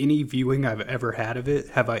during any viewing I've ever had of it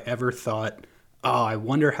have I ever thought, oh, I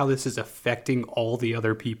wonder how this is affecting all the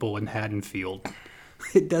other people in Haddonfield.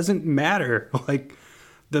 It doesn't matter. Like,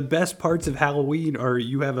 the best parts of Halloween are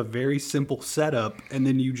you have a very simple setup and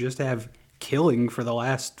then you just have killing for the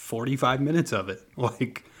last 45 minutes of it.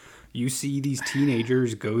 Like, you see these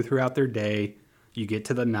teenagers go throughout their day, you get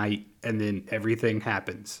to the night, and then everything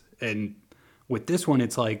happens. And with this one,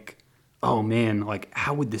 it's like, oh man, like,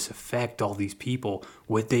 how would this affect all these people?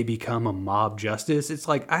 Would they become a mob justice? It's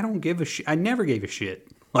like, I don't give a shit. I never gave a shit.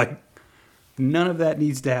 Like, none of that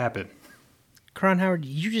needs to happen. Kron Howard,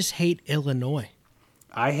 you just hate Illinois.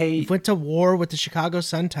 You went to war with the Chicago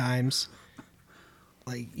Sun-Times.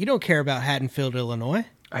 Like, you don't care about Haddonfield, Illinois.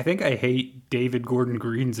 I think I hate David Gordon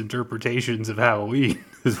Green's interpretations of Halloween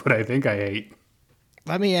is what I think I hate.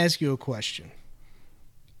 Let me ask you a question.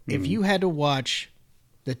 If you had to watch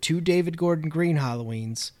the 2 David Gordon Green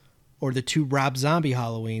Halloweens or the 2 Rob Zombie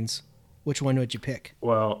Halloweens, which one would you pick?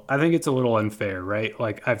 Well, I think it's a little unfair, right?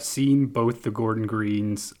 Like, I've seen both the Gordon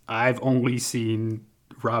Greens. I've only seen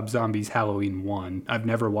Rob Zombie's Halloween 1. I've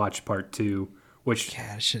never watched part 2, which...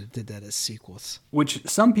 Yeah, I should have did that as sequels. Which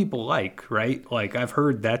some people like, right? Like, I've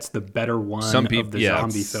heard that's the better one of the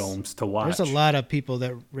zombie films to watch. There's a lot of people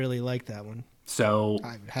that really like that one. So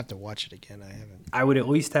I have to watch it again. I haven't. I would at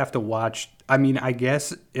least have to watch. I mean, I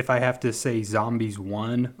guess if I have to say Zombies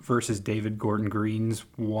 1 versus David Gordon Green's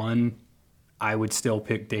 1, I would still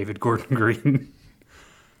pick David Gordon Green.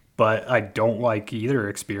 But I don't like either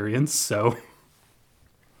experience, so.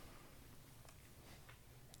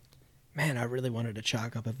 Man, I really wanted to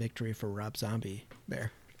chalk up a victory for Rob Zombie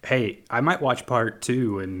there. Hey, I might watch part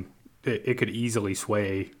 2 and it could easily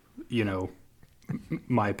sway,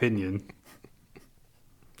 my opinion.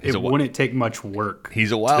 It wouldn't take much work.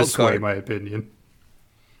 He's a wild to sway card. my opinion.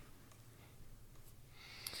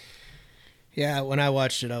 Yeah, when I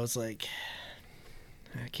watched it, I was like,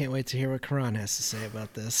 I can't wait to hear what Karan has to say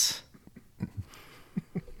about this.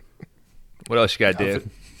 What else you got, Dave?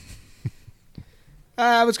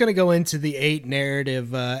 I was going to go into the 8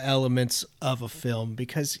 narrative elements of a film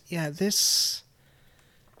because, there's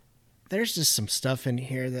just some stuff in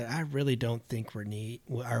here that I really don't think we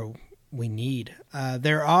need.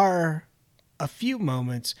 There are a few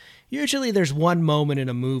moments. Usually there's one moment in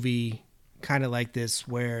a movie kind of like this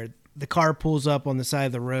where the car pulls up on the side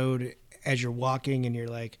of the road as you're walking and you're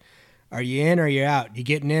like, are you in or are you out? You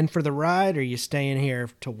getting in for the ride or are you staying here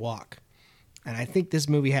to walk? And I think this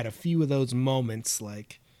movie had a few of those moments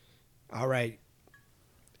like, all right,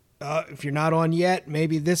 if you're not on yet,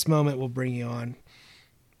 maybe this moment will bring you on.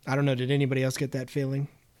 I don't know. Did anybody else get that feeling?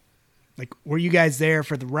 Like, were you guys there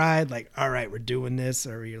for the ride? Like, all right, we're doing this.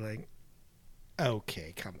 Or were you like,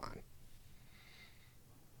 okay, come on.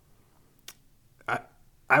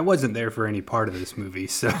 I wasn't there for any part of this movie,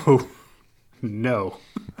 so no.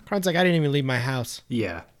 Karan's like, I didn't even leave my house.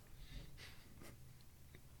 Yeah.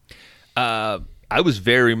 I was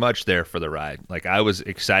very much there for the ride. Like, I was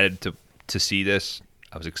excited to see this.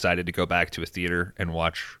 I was excited to go back to a theater and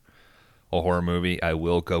watch a horror movie. I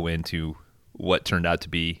will go into what turned out to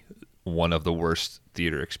be one of the worst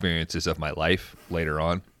theater experiences of my life later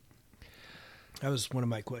on. That was one of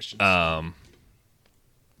my questions.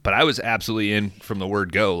 But I was absolutely in from the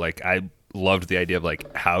word go. Like, I loved the idea of,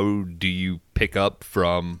 like, how do you pick up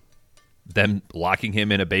from them locking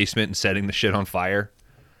him in a basement and setting the shit on fire?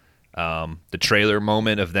 The trailer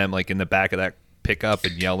moment of them, like, in the back of that pickup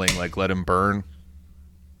and yelling, like, let him burn.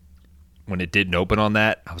 When it didn't open on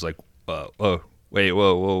that, I was like, whoa,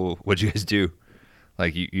 what'd you guys do?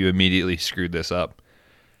 Like, you immediately screwed this up.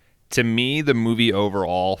 To me, the movie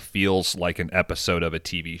overall feels like an episode of a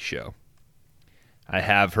TV show. I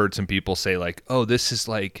have heard some people say, like, oh, this is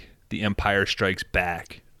like the Empire Strikes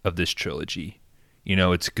Back of this trilogy.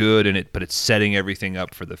 It's good, but it's setting everything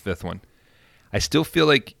up for the fifth one. I still feel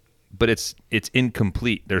like, but it's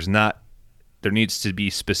incomplete. There needs to be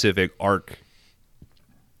specific arc,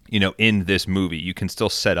 in this movie. You can still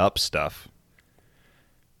set up stuff.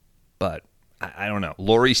 But I don't know.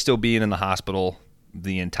 Laurie still being in the hospital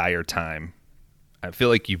the entire time. I feel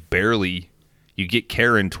like you get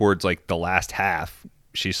Karen towards, like, the last half.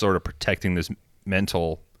 She's sort of protecting this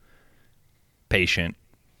mental patient.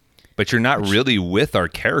 But you're not really with our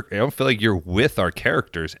character. I don't feel like you're with our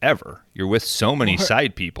characters ever. You're with so many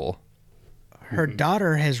side people. Her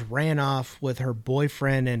daughter has ran off with her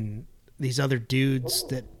boyfriend and these other dudes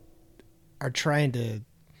that are trying to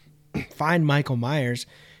find Michael Myers,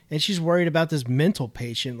 and she's worried about this mental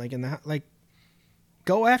patient.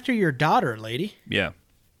 Go after your daughter, lady. Yeah.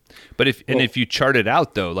 But if you chart it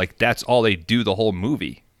out, though, like, that's all they do the whole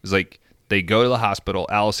movie. It's like they go to the hospital,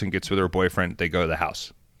 Allison gets with her boyfriend, they go to the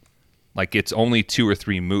house. Like, it's only 2 or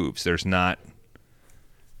 3 moves. There's not...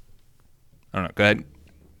 I don't know. Go ahead.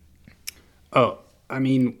 Oh, I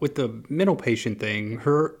mean, with the mental patient thing,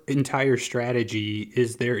 her entire strategy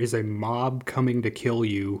is there is a mob coming to kill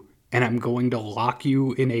you, and I'm going to lock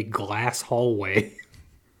you in a glass hallway.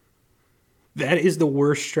 That is the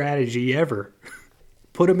worst strategy ever.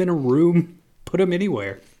 Put them in a room, put them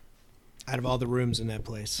anywhere. Out of all the rooms in that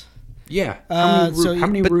place. Yeah. How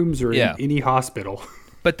many rooms are in any hospital?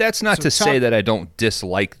 But that's not to say that I don't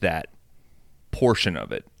dislike that portion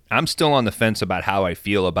of it. I'm still on the fence about how I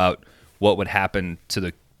feel about what would happen to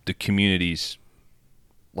the communities.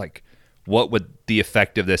 Like, what would the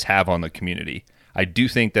effect of this have on the community? I do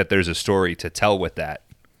think that there's a story to tell with that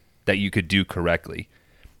you could do correctly.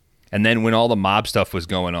 And then when all the mob stuff was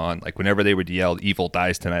going on, like, whenever they would yell, "Evil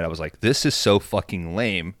dies tonight," I was like, this is so fucking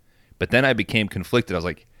lame. But then I became conflicted. I was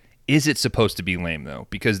like, is it supposed to be lame, though?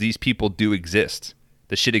 Because these people do exist.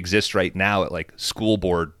 The shit exists right now at, like, school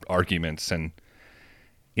board arguments. And,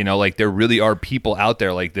 like, there really are people out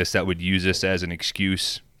there like this that would use this as an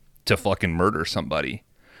excuse to fucking murder somebody.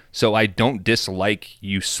 So I don't dislike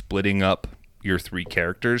you splitting up your 3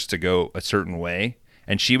 characters to go a certain way.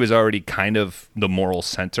 And she was already kind of the moral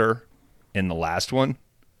center in the last one.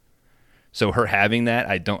 So her having that,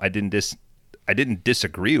 I didn't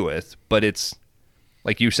disagree with, but it's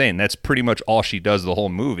like you saying, that's pretty much all she does the whole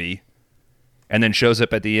movie, and then shows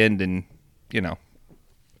up at the end, and we'll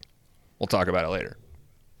talk about it later.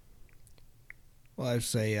 Well, I'd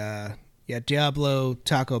say, Diablo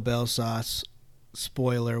Taco Bell sauce.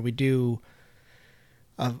 Spoiler: we do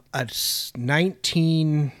a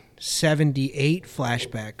 1978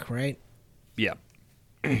 flashback, right? Yeah.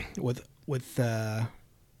 with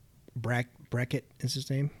Brackett is his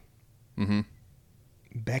name. Mm-hmm.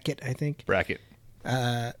 Beckett, I think. Brackett,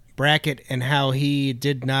 and how he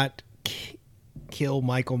did not kill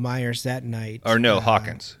Michael Myers that night. or no,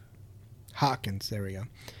 Hawkins. Hawkins, there we go.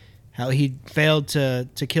 How he failed to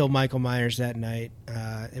kill Michael Myers that night.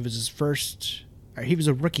 It was his first. He was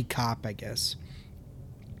a rookie cop, I guess.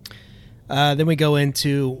 Then we go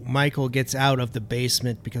into Michael gets out of the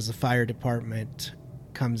basement because the fire department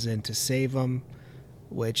comes in to save him.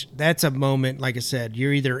 Which that's a moment, like I said,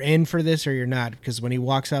 you're either in for this or you're not. Because when he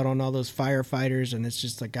walks out on all those firefighters and it's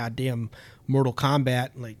just like goddamn Mortal Kombat,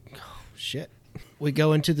 like, oh, shit. We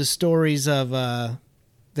go into the stories of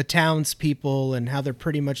the townspeople and how they're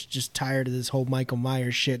pretty much just tired of this whole Michael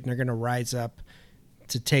Myers shit and they're going to rise up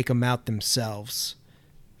to take him out themselves.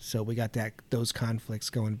 So we got those conflicts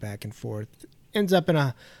going back and forth. Ends up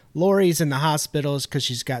Laurie's in the hospitals because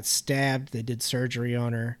she's got stabbed. They did surgery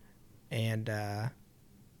on her. And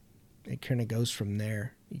it kind of goes from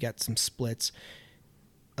there. You got some splits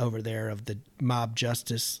over there of the mob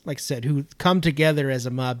justice, like I said, who come together as a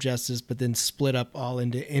mob justice, but then split up all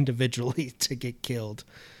into individually to get killed.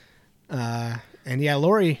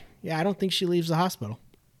 Laurie, I don't think she leaves the hospital.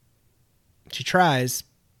 She tries,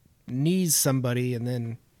 knees somebody, and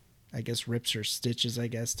then I guess rips her stitches, I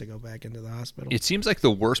guess, to go back into the hospital. It seems like the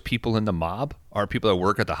worst people in the mob are people that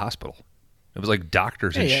work at the hospital. It was like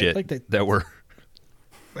doctors and shit like that were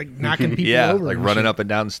like knocking people over. Like running up and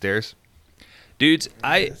down the stairs. Dudes,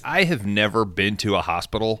 I have never been to a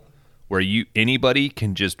hospital where anybody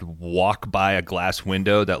can just walk by a glass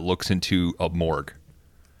window that looks into a morgue.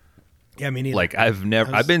 Yeah, me neither. Like I've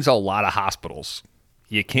been to a lot of hospitals.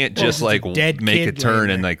 You can't just like make a turn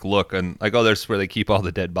and like look and like, oh, there's where they keep all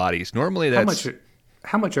the dead bodies. Normally that's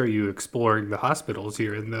how much are you exploring the hospitals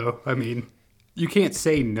here in though? I mean, you can't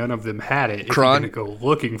say none of them had it if you're going to go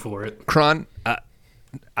looking for it. Kron,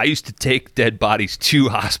 I used to take dead bodies to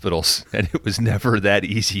hospitals, and it was never that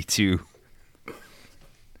easy to,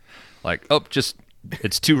 like, just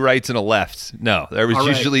it's two rights and a left. No, there was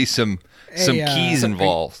usually some keys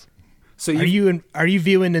involved. So are you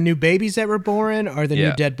viewing the new babies that were born or the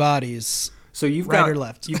new dead bodies? So you've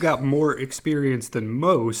got more experience than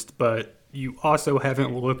most, but you also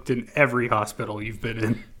haven't looked in every hospital you've been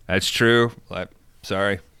in. That's true.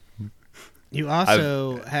 Sorry. You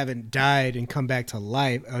also haven't died and come back to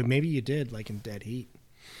life. Or maybe you did, like in Dead Heat.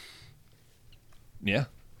 Yeah.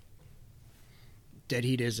 Dead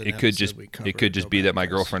Heat is an it could just be that my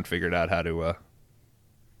girlfriend figured out how to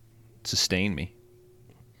sustain me.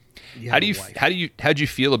 How'd you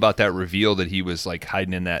feel about that reveal that he was like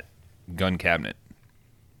hiding in that gun cabinet?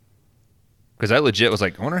 Because I legit was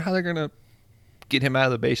like, I wonder how they're gonna get him out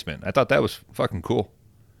of the basement. I thought that was fucking cool.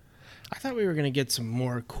 I thought we were going to get some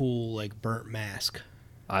more cool, like, burnt mask.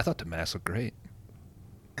 I thought the mask looked great.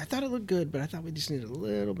 I thought it looked good, but I thought we just needed a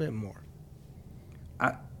little bit more.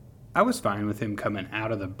 I was fine with him coming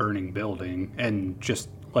out of the burning building and just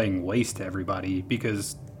laying waste to everybody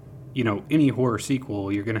because, any horror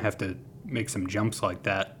sequel, you're going to have to make some jumps like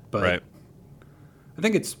that. But right. I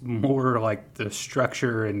think it's more like the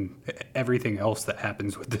structure and everything else that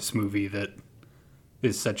happens with this movie that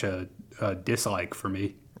is such a dislike for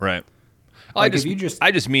me. Right. Like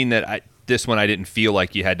I just mean that this one I didn't feel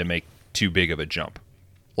like you had to make too big of a jump.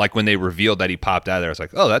 Like when they revealed that he popped out of there, I was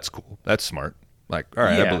like, oh, that's cool. That's smart. Like, all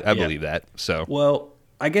right, I believe that. So, well,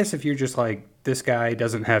 I guess if you're just like, this guy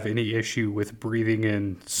doesn't have any issue with breathing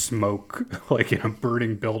in smoke, like in a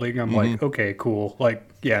burning building, I'm like, okay, cool. Like,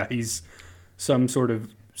 yeah, he's some sort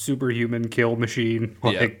of superhuman kill machine.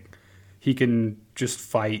 Like, he can just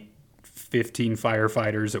fight 15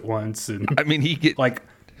 firefighters at once. And I mean,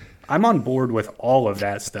 I'm on board with all of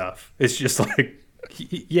that stuff. It's just like,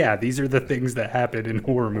 yeah, these are the things that happen in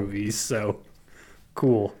horror movies. So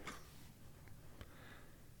cool.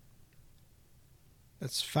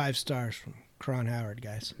 That's 5 stars from Cron Howard,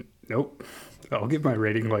 guys. Nope. I'll give my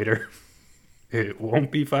rating later. It won't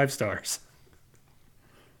be 5 stars.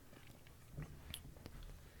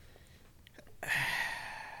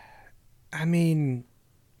 I mean,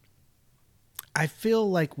 I feel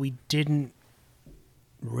like we didn't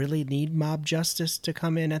really need mob justice to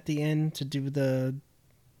come in at the end to do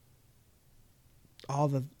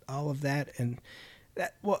all of that, and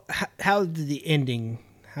that. Well, how did the ending?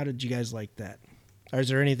 How did you guys like that? Or is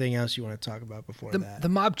there anything else you want to talk about before that? The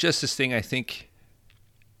mob justice thing, I think.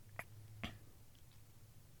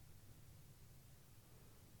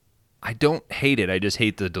 I don't hate it. I just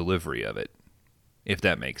hate the delivery of it, if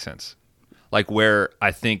that makes sense. Like where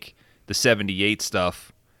I think the 78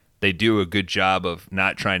 stuff, they do a good job of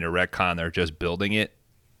not trying to retcon, they're just building it.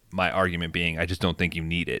 My argument being, I just don't think you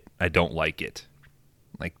need it. I don't like it.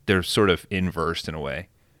 Like they're sort of inversed in a way.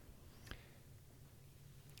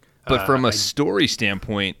 But from a story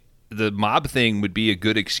standpoint, the mob thing would be a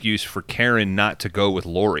good excuse for Karen not to go with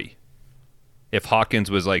Laurie. If Hawkins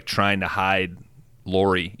was like trying to hide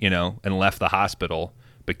Laurie, and left the hospital,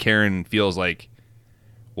 but Karen feels like,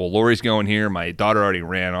 well, Laurie's going here, my daughter already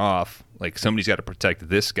ran off, like somebody's got to protect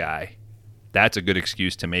this guy. That's a good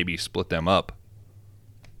excuse to maybe split them up.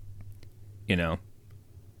 I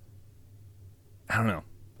don't know.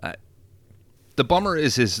 The bummer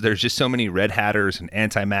is there's just so many red hatters and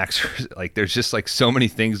anti-maxers. Like there's just like so many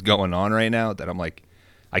things going on right now that I'm like,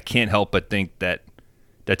 I can't help but think that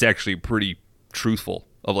that's actually pretty truthful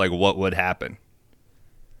of like what would happen.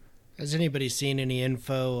 Has anybody seen any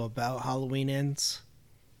info about Halloween Ends?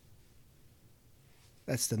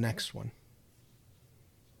 That's the next one.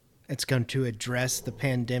 It's going to address the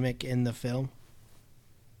pandemic in the film.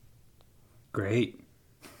 Great.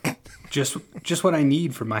 Just what I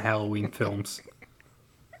need for my Halloween films.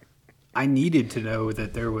 I needed to know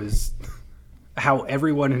that there was how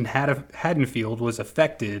everyone in Haddonfield was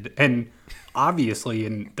affected, and obviously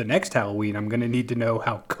in the next Halloween I'm going to need to know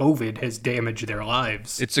how COVID has damaged their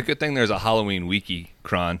lives. It's a good thing there's a Halloween wiki,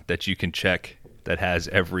 Kron, that you can check that has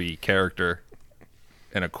every character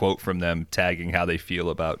and a quote from them tagging how they feel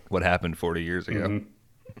about what happened 40 years ago.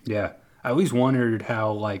 Mm-hmm. Yeah. I always wondered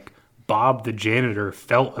how like Bob the janitor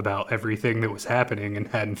felt about everything that was happening in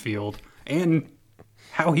Haddonfield and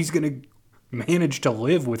how he's going to manage to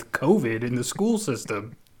live with COVID in the school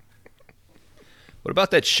system. What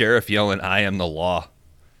about that sheriff yelling, "I am the law"?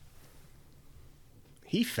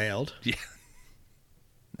 He failed. Yeah.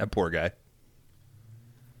 That poor guy.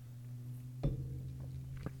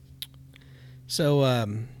 So,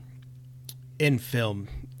 in film,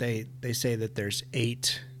 they say that there's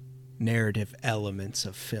 8 narrative elements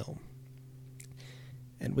of film.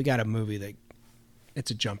 And we got a movie that,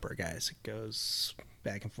 it's a jumper, guys. It goes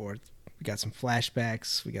back and forth. We got some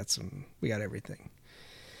flashbacks. We got everything.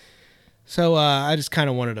 So I just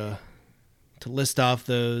kind of wanted to list off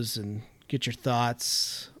those and get your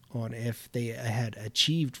thoughts on if they had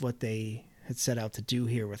achieved what they had set out to do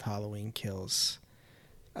here with Halloween Kills.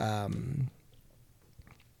 I'm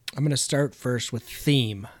going to start first with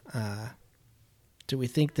theme. Do we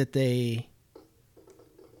think that they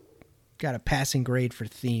got a passing grade for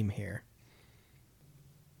theme here?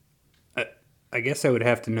 I guess I would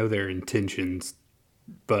have to know their intentions,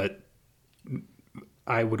 but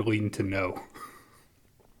I would lean to no.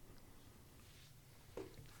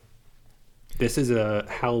 This is a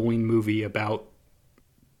Halloween movie about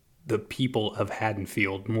the people of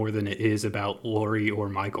Haddonfield more than it is about Laurie or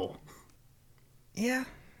Michael. Yeah.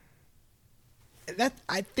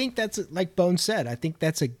 I think that's, like Bone said, I think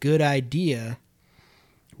that's a good idea.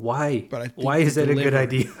 Why? But I think why is that a good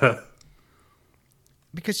idea?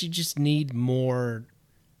 Because you just need more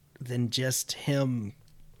than just him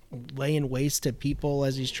laying waste to people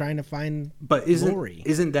as he's trying to find Laurie.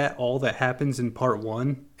 Isn't that all that happens in part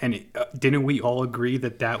 1? And didn't we all agree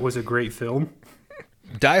that that was a great film?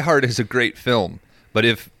 Die Hard is a great film, but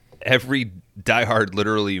if every Die Hard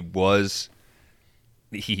literally was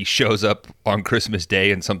he shows up on Christmas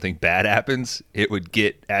Day and something bad happens, it would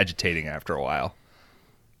get agitating after a while,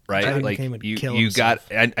 right? Like you got.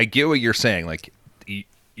 I get what you're saying. Like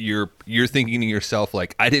you're thinking to yourself,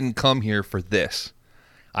 like, I didn't come here for this.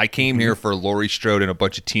 I came here for Laurie Strode and a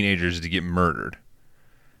bunch of teenagers to get murdered.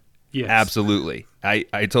 Yes, absolutely. I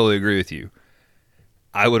totally agree with you.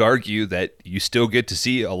 I would argue that you still get to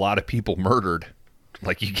see a lot of people murdered.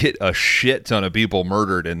 Like you get a shit ton of people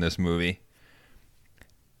murdered in this movie.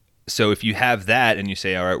 So if you have that and you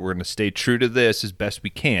say, all right, we're going to stay true to this as best we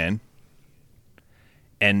can,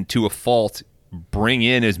 and to a fault, bring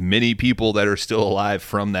in as many people that are still alive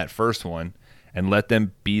from that first one and let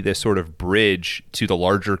them be this sort of bridge to the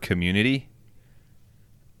larger community,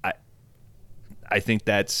 I think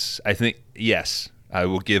yes, I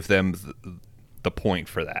will give them the point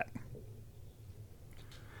for that.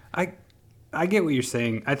 I get what you're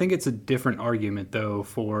saying. I think it's a different argument, though,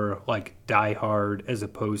 for, like, Die Hard as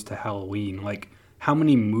opposed to Halloween. Like, how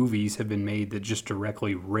many movies have been made that just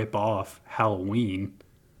directly rip off Halloween?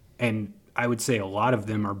 And I would say a lot of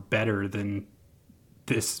them are better than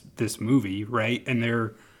this movie, right? And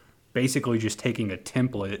they're basically just taking a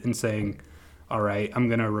template and saying, all right, I'm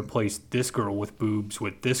going to replace this girl with boobs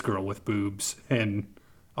with this girl with boobs, and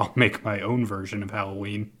I'll make my own version of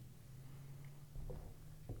Halloween.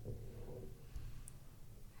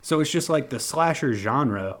 So it's just like the slasher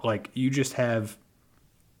genre, like you just have,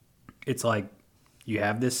 it's like you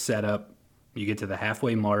have this setup, you get to the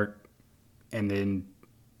halfway mark, and then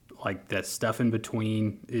like that stuff in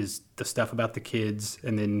between is the stuff about the kids,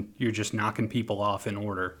 and then you're just knocking people off in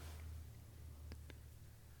order.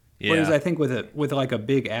 Yeah. Whereas I think with like a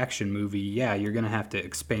big action movie, yeah, you're going to have to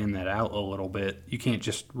expand that out a little bit. You can't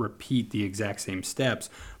just repeat the exact same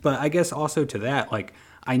steps. But I guess also to that, like,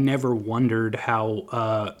 I never wondered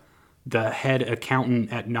how the head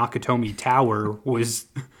accountant at Nakatomi Tower was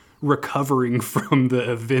recovering from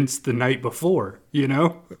the events the night before, you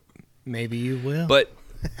know? Maybe you will. But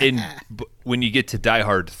when you get to Die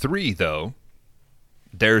Hard 3, though,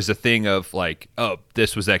 there's a thing of like, oh,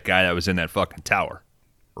 this was that guy that was in that fucking tower,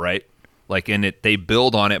 right? Like, they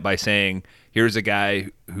build on it by saying, here's a guy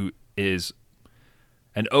who is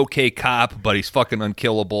an okay cop, but he's fucking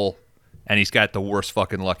unkillable, and he's got the worst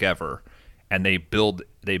fucking luck ever. And they build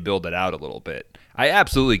it out a little bit. I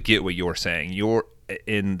absolutely get what you're saying. You're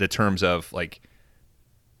in the terms of like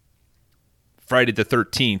Friday the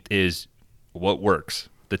 13th is what works.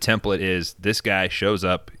 The template is this guy shows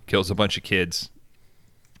up, kills a bunch of kids.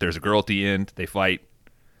 There's a girl at the end. They fight.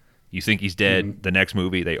 You think he's dead. Mm-hmm. The next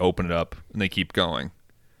movie, they open it up and they keep going.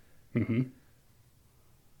 Mm-hmm.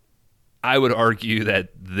 I would argue that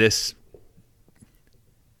this...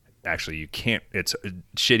 Actually, you can't... It's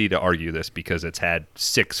shitty to argue this because it's had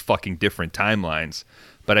 6 fucking different timelines.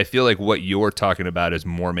 But I feel like what you're talking about is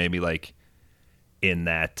more maybe like in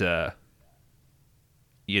that,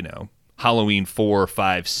 Halloween 4,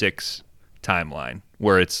 5, 6 timeline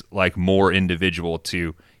where it's like more individual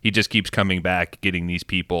to... He just keeps coming back, getting these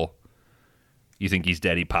people... You think he's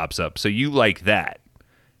dead, he pops up. So you like that.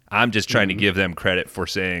 I'm just trying to give them credit for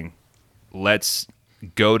saying, let's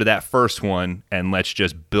go to that first one and let's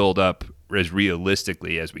just build up as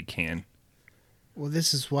realistically as we can. Well,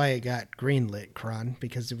 this is why it got greenlit, Kron,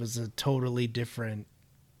 because it was a totally different,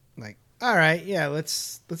 like, all right, yeah,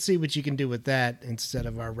 let's see what you can do with that instead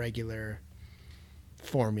of our regular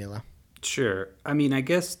formula. Sure.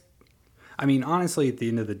 Honestly, at the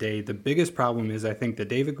end of the day, the biggest problem is I think that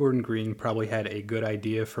David Gordon Green probably had a good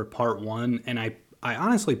idea for part 1, and I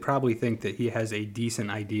honestly probably think that he has a decent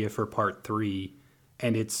idea for part 3,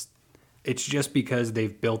 and it's just because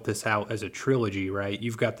they've built this out as a trilogy, right?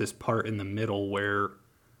 You've got this part in the middle where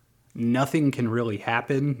nothing can really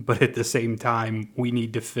happen, but at the same time, we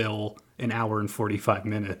need to fill an hour and 45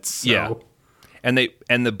 minutes. So. Yeah,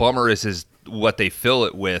 and the bummer is what they fill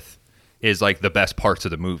it with is like the best parts of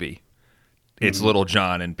the movie. It's Little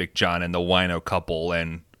John and Big John and the wino couple,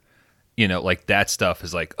 and like that stuff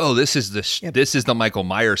is like, oh, this is the Michael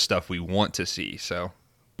Myers stuff we want to see. So,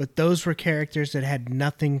 but those were characters that had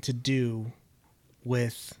nothing to do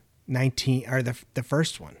with the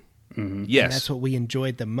first one. Mm-hmm. Yes, and that's what we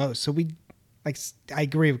enjoyed the most. So I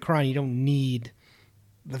agree with Kron. You don't need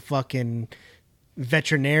the fucking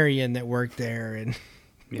veterinarian that worked there, and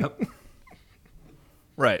yep,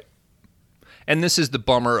 right. And this is the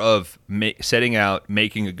bummer of setting out,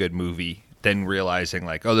 making a good movie, then realizing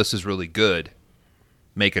like, oh, this is really good.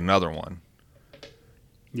 Make another one.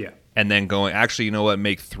 Yeah. And then going, actually, you know what?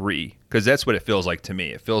 Make 3. Because that's what it feels like to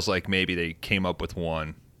me. It feels like maybe they came up with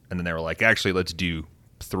 1, and then they were like, actually, let's do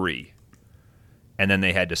 3. And then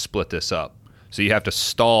they had to split this up. So you have to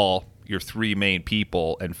stall your 3 main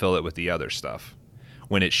people and fill it with the other stuff.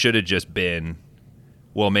 When it should have just been,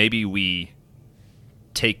 well, maybe we...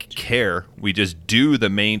 take care, we just do the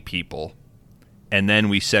main people, and then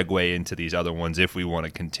we segue into these other ones if we want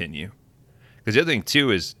to continue. Because the other thing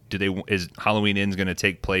too is, is Halloween Ends going to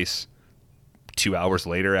take place 2 hours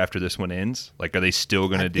later after this one ends? Like, are they still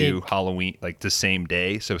going to do Halloween like the same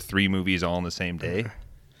day? So 3 movies all on the same day?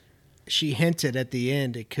 She hinted at the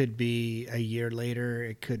end it could be a year later,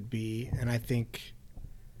 it could be, and I think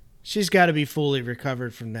she's got to be fully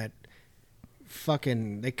recovered from that.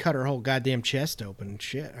 Fucking, they cut her whole goddamn chest open,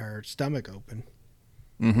 her stomach open.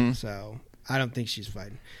 Mm-hmm. So I don't think she's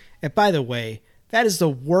fighting. And by the way, that is the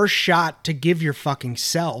worst shot to give your fucking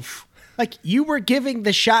self. Like, you were giving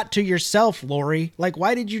the shot to yourself, Lori. Like,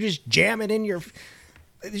 why did you just jam it in your?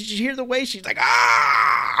 Did you hear the way she's like,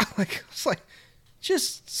 ah? Like, it's like,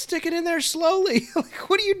 just stick it in there slowly. Like,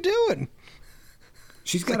 what are you doing?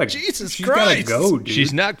 She's got to. Jesus she's Christ! Gotta go, dude.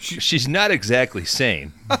 She's not exactly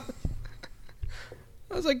sane. I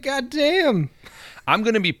was like, God damn. I'm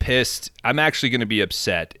going to be pissed. I'm actually going to be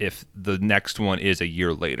upset if the next one is a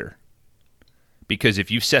year later. Because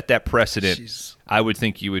if you've set that precedent, Jeez. I would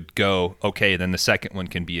think you would go, okay, then the second one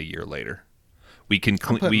can be a year later. We can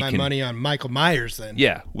I'll put my money on Michael Myers then.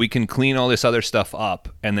 Yeah, we can clean all this other stuff up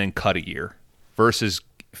and then cut a year versus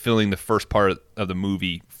filling the first part of the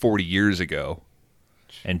movie 40 years ago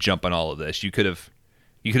and jumping all of this. You could have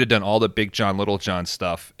done all the Big John, Little John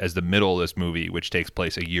stuff as the middle of this movie, which takes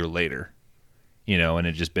place a year later, and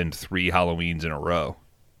it just been 3 Halloweens in a row.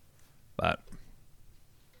 But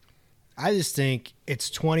I just think it's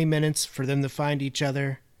 20 minutes for them to find each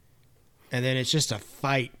other, and then it's just a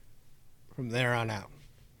fight from there on out.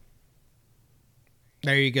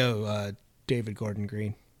 There you go, David Gordon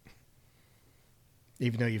Green.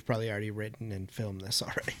 Even though you've probably already written and filmed this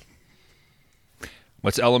already.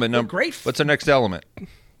 what's element number? Great. What's our next element?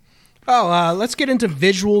 Oh, let's get into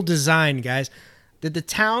visual design, guys. I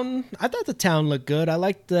thought the town looked good. I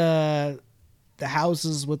liked the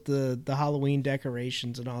houses with the Halloween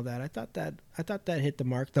decorations and all that. I thought that hit the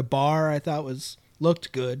mark. The bar I thought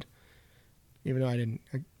looked good, even though I didn't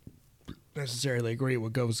necessarily agree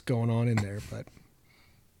with what was going on in there. But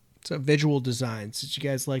it's a visual design. Did you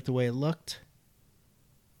guys like the way it looked?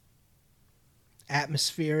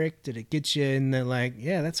 Atmospheric? Did it get you in the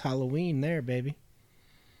yeah, that's Halloween there, baby?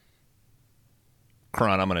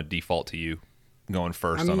 Kron, I'm going to default to you going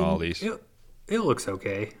first on all these. It looks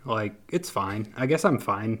okay. It's fine. I guess I'm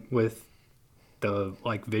fine with the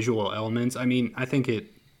visual elements. I mean, I think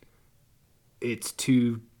it's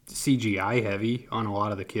too CGI heavy on a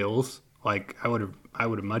lot of the kills. I would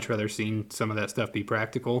have much rather seen some of that stuff be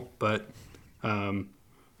practical, but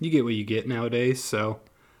you get what you get nowadays. So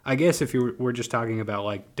I guess if we're just talking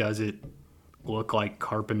about does it look like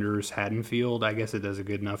Carpenter's Haddonfield, I guess it does a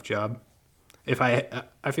good enough job.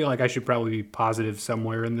 I feel like I should probably be positive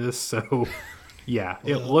somewhere in this, so yeah,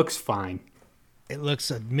 it looks fine. It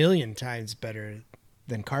looks a million times better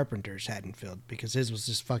than Carpenter's Haddonfield because his was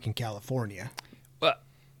just fucking California. Well,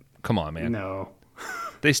 come on, man. No.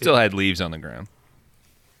 They still had leaves on the ground.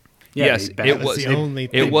 Yeah, yes, it was.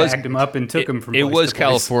 It was bagged him up and took him from. It place was to place.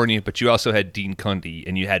 California, but you also had Dean Cundey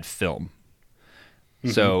and you had film.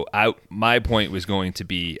 Mm-hmm. So my point was going to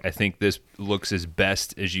be, I think this looks as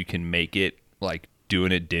best as you can make it,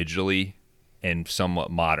 doing it digitally and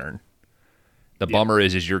somewhat modern. The bummer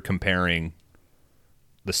is you're comparing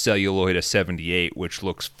the celluloid of 78, which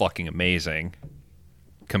looks fucking amazing,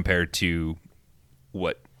 compared to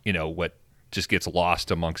what just gets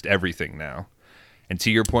lost amongst everything now. And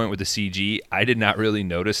to your point with the CG, I did not really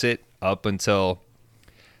notice it up until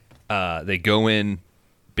they go in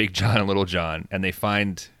Big John and Little John, and they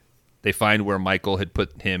find where Michael had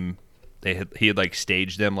put him. He had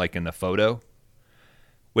staged them in the photo,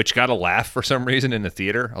 which got a laugh for some reason in the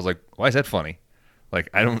theater. I was like, why is that funny?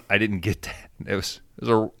 I didn't get that. It was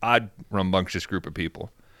a odd, rambunctious group of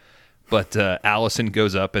people. But Allison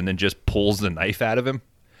goes up and then just pulls the knife out of him,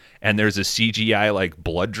 and there's a CGI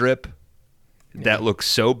blood drip that looks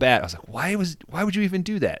so bad. I was like, why would you even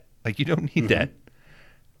do that? You don't need that.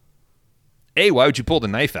 Why would you pull the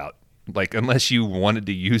knife out? Unless you wanted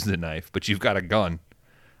to use the knife, but you've got a gun.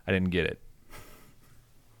 I didn't get it.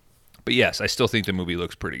 But yes, I still think the movie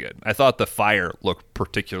looks pretty good. I thought the fire looked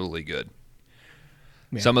particularly good.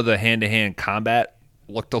 Yeah. Some of the hand-to-hand combat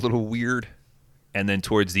looked a little weird. And then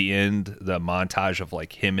towards the end, the montage of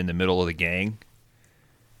him in the middle of the gang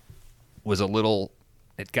was a little...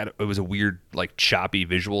 It was a weird, choppy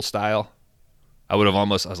visual style. I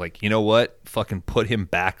was like, you know what? Fucking put him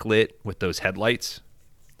backlit with those headlights.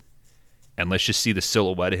 And let's just see the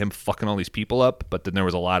silhouette of him fucking all these people up. But then there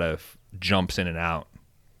was a lot of jumps in and out,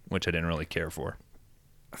 which I didn't really care for.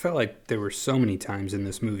 I felt like there were so many times in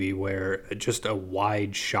this movie where just a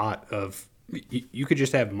wide shot of... You could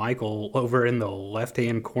just have Michael over in the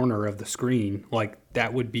left-hand corner of the screen.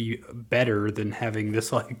 That would be better than having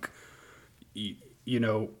this,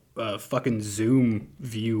 fucking zoom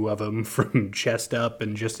view of him from chest up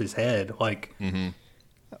and just his head. Mm-hmm.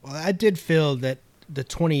 Well, I did feel that the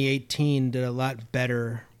 2018 did a lot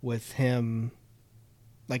better with him.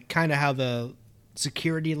 Kind of how the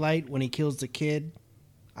security light when he kills the kid.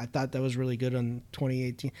 I thought that was really good on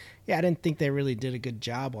 2018. Yeah, I didn't think they really did a good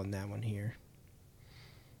job on that one here.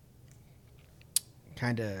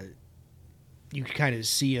 You kind of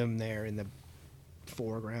see him there in the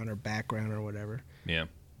foreground or background or whatever. Yeah.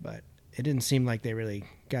 But it didn't seem like they really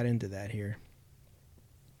got into that here.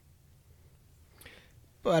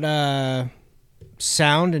 But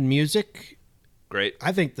sound and music, great.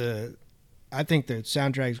 I think the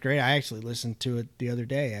soundtrack's great. I actually listened to it the other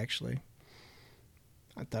day, actually.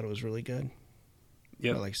 I thought it was really good.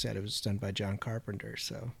 Yep. But like I said, it was done by John Carpenter,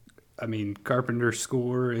 so. I mean, Carpenter's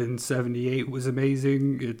score in '78 was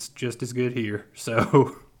amazing. It's just as good here.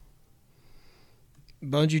 So,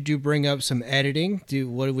 Bones, you do bring up some editing.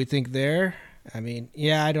 What do we think there? I mean,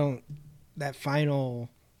 yeah, I don't. That final,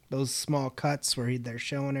 those small cuts where they're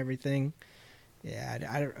showing everything. Yeah,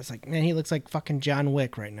 I was like, man, he looks like fucking John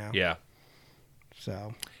Wick right now. Yeah.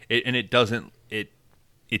 So. It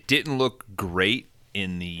didn't look great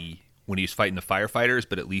when he was fighting the firefighters,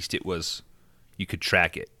 but at least you could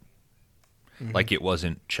track it. Mm-hmm. Like it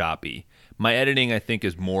wasn't choppy. My editing, I think,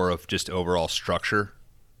 is more of just overall structure.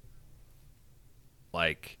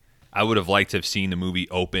 Like, I would have liked to have seen the movie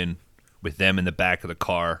open with them in the back of the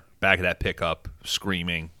car, back of that pickup,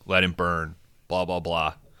 screaming, let him burn, blah, blah,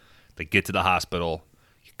 blah. They get to the hospital,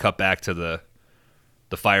 you cut back to the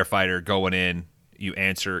firefighter going in, you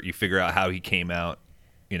figure out how he came out.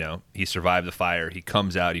 You know, he survived the fire, he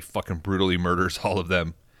comes out, he fucking brutally murders all of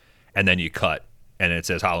them, and then you cut, and it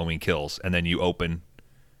says Halloween Kills, and then you open,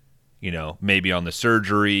 you know, maybe on the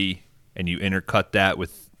surgery, and you intercut that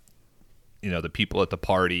with, you know, the people at the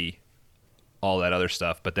party, all that other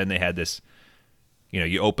stuff. But then they had this, you know,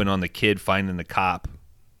 you open on the kid finding the cop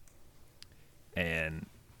and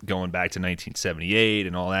going back to 1978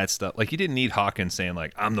 and all that stuff. Like, you didn't need Hawkins saying,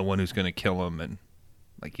 like, I'm the one who's going to kill him. And,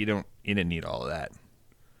 like, you didn't need all of that.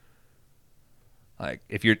 Like,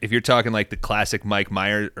 if you're talking like the classic Michael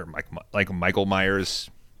Myers,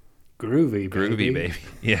 groovy baby.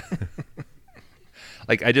 Yeah.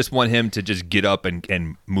 Like, I just want him to just get up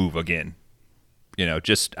and move again. You know,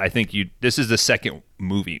 I think this is the second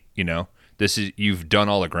movie, you know. You've done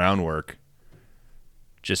all the groundwork.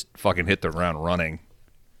 Just fucking hit the ground running.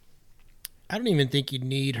 I don't even think you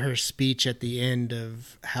need her speech at the end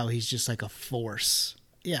of how he's just like a force.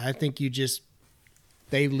 Yeah, I think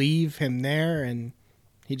they leave him there and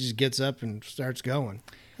he just gets up and starts going.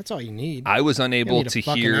 That's all you need. I was unable to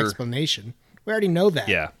hear explanation. We already know that.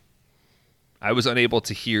 Yeah. I was unable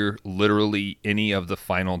to hear literally any of the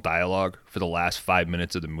final dialogue for the last 5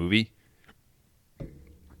 minutes of the movie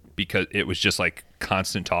because it was just like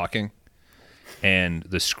constant talking and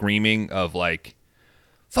the screaming of like,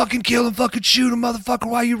 fucking kill him, fucking shoot him, motherfucker,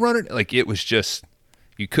 why are you running? Like, it was just,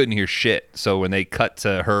 you couldn't hear shit. So when they cut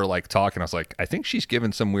to her like talking, I was like, I think she's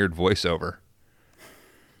giving some weird voiceover.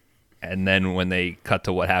 And then when they cut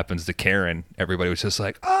to what happens to Karen, everybody was just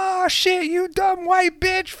like, oh shit, you dumb white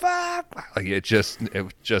bitch, fuck. Like, it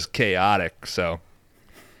was just chaotic. So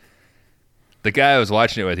the guy I was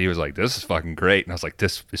watching it with, he was like, this is fucking great. And I was like,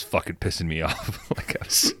 this is fucking pissing me off. Like, I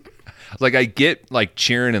was like, I get like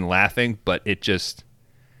cheering and laughing, but it just.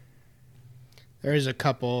 There is a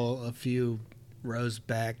few rows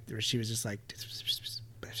back where she was just like,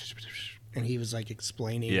 and he was like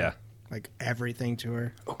explaining. Yeah. Like everything to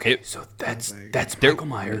her. Okay, so that's Michael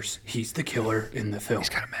Myers. He's the killer in the film. He's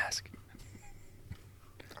got a mask.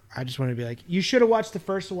 I just want to be like, you should have watched the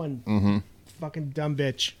first one. Mm-hmm. Fucking dumb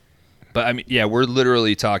bitch. But I mean, yeah, we're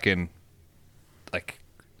literally talking like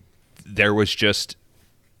there was just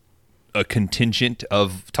a contingent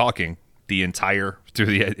of talking through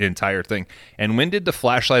the entire thing. And when did the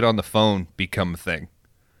flashlight on the phone become a thing?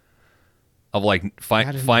 Of like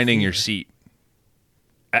finding your seat.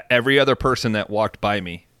 Every other person that walked by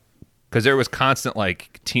me, because there was constant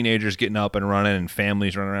like teenagers getting up and running and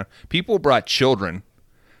families running around. People brought children,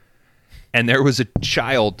 and there was a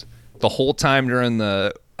child the whole time during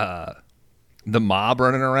the mob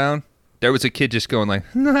running around. There was a kid just going like,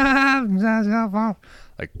 like,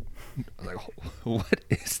 what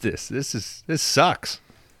is this? This sucks.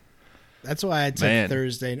 That's why I took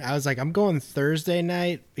Thursday. I was like, I'm going Thursday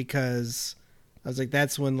night because I was like,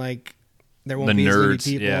 that's when like. There won't be as many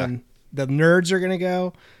people, and the nerds are gonna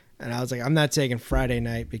go. And I was like, I'm not taking Friday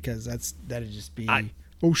night because that'd just be.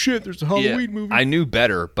 Oh shit! There's a Halloween movie. I knew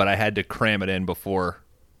better, but I had to cram it in before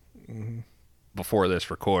this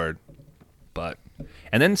record. But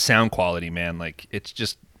and then sound quality, man, like it's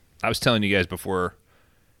just. I was telling you guys before.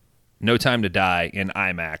 No Time to Die in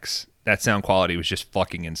IMAX. That sound quality was just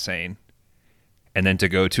fucking insane. And then to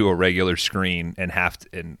go to a regular screen and have to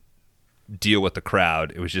and deal with the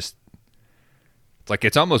crowd, it was just. Like,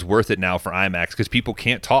 it's almost worth it now for IMAX because people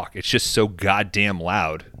can't talk. It's just so goddamn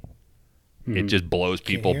loud. Mm-hmm. It just blows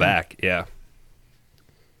people back. Yeah.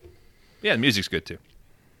 Yeah, the music's good too.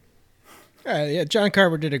 Yeah, John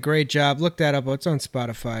Carpenter did a great job. Look that up. It's on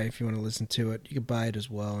Spotify if you want to listen to it. You can buy it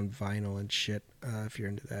as well on vinyl and shit if you're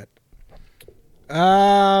into that.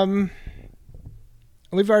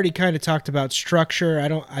 We've already kind of talked about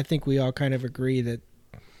structure. I think we all kind of agree that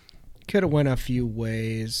could have went a few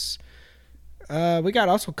ways. We got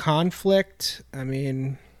also conflict. I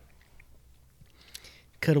mean,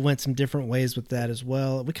 could have went some different ways with that as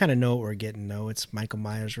well. We kind of know what we're getting, though. It's Michael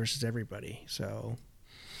Myers versus everybody. So,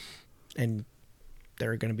 and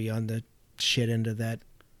they're going to be on the shit end of that.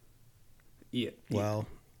 Yeah. Well,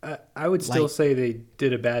 I would still say they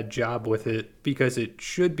did a bad job with it because it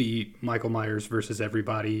should be Michael Myers versus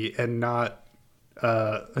everybody and not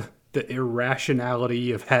the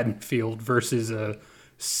irrationality of Haddonfield versus a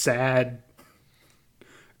sad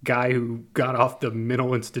guy who got off the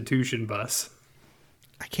mental institution bus.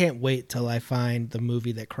 I can't wait till I find the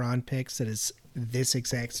movie that Kron picks that is this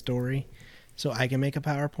exact story so I can make a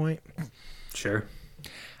PowerPoint. Sure.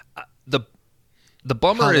 The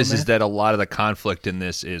bummer is that a lot of the conflict in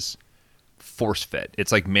this is force-fed.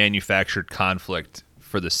 It's like manufactured conflict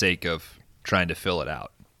for the sake of trying to fill it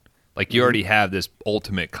out. Like you already have this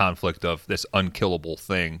ultimate conflict of this unkillable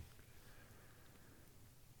thing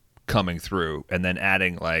coming through, and then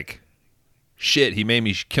adding like, shit, he made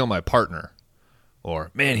me kill my partner,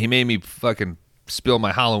 or man, he made me fucking spill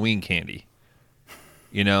my Halloween candy.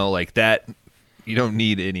 You know, like that. You don't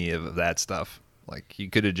need any of that stuff. Like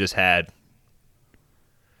you could have just had.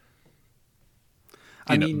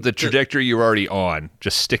 I mean, the trajectory you're already on,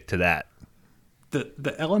 just stick to that.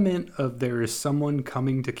 The element of there is someone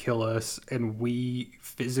coming to kill us and we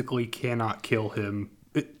physically cannot kill him,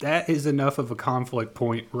 that is enough of a conflict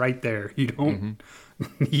point right there. You don't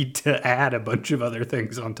need to add a bunch of other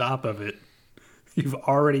things on top of it. You've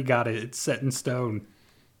already got it. It's set in stone.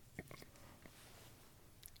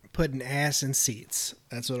 Putting ass in seats.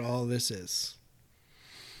 That's what all this is.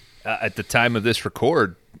 At the time of this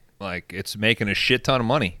record, like it's making a shit ton of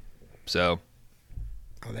money. So,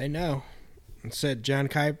 oh, they know. It said John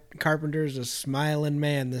Carpenter's a smiling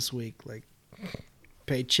man this week. Like,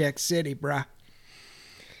 paycheck city, brah.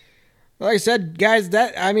 Like I said, guys,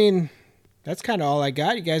 that's kind of all I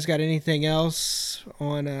got. You guys got anything else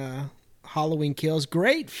on Halloween Kills?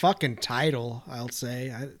 Great fucking title, I'll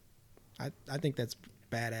say. I think that's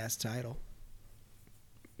a badass title.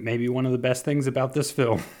 Maybe one of the best things about this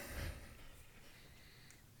film.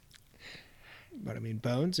 But I mean,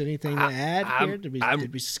 Bones, anything to add here?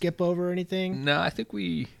 Did we skip over anything? No, I think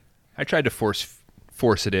I tried to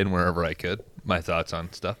force it in wherever I could. My thoughts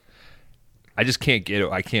on stuff. I just can't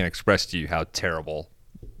I can't express to you how terrible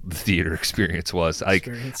the theater experience was. I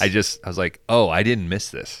was like, oh, I didn't miss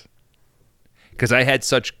this. Because I had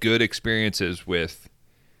such good experiences with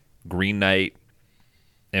Green Knight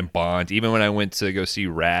and Bond. Even when I went to go see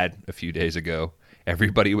Rad a few days ago,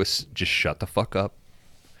 everybody was just shut the fuck up.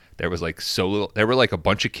 There was like so little. There were like a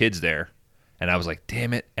bunch of kids there, and I was like,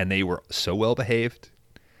 "Damn it!" And they were so well behaved,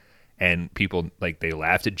 and people like they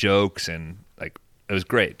laughed at jokes, and like it was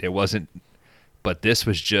great. It wasn't, but this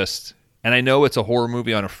was just. And I know it's a horror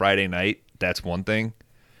movie on a Friday night. That's one thing,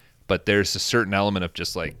 but there's a certain element of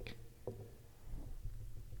just like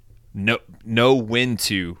know when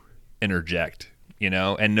to interject, you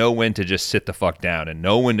know, and know when to just sit the fuck down, and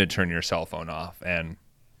know when to turn your cell phone off, and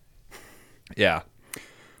yeah.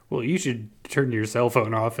 Well, you should turn your cell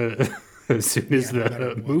phone off as soon as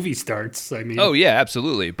the movie starts. I mean, oh yeah,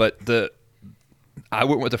 absolutely. But I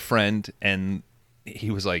went with a friend, and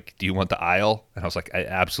he was like, "Do you want the aisle?" And I was like, "I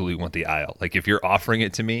absolutely want the aisle. Like, if you're offering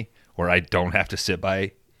it to me, where I don't have to sit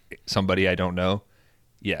by somebody I don't know,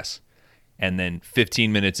 yes." And then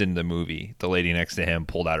 15 minutes into the movie, the lady next to him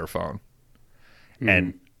pulled out her phone,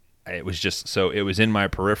 and it was just so it was in my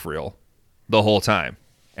peripheral the whole time.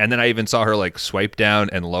 And then I even saw her like swipe down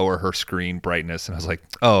and lower her screen brightness, and I was like,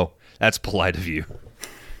 "Oh, that's polite of you."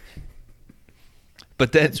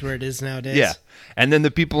 But then that's where it is nowadays. Yeah, and then the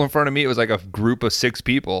people in front of me, it was like a group of 6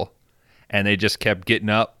 people, and they just kept getting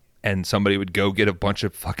up, and somebody would go get a bunch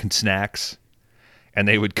of fucking snacks, and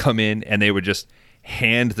they would come in and they would just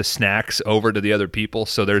hand the snacks over to the other people.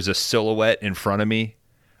 So there's a silhouette in front of me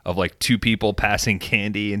of like 2 people passing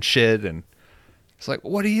candy and shit, and it's like,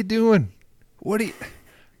 "What are you doing? What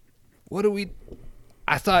do we?"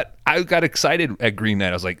 I thought I got excited at Green Knight.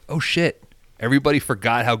 I was like, "Oh shit!" Everybody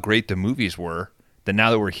forgot how great the movies were. Then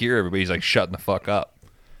now that we're here, everybody's like shutting the fuck up.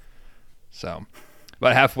 So,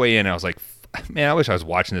 about halfway in, I was like, "Man, I wish I was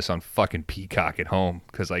watching this on fucking Peacock at home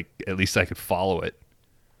because like at least I could follow it."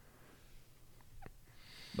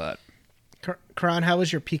 But Kron, how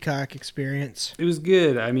was your Peacock experience? it was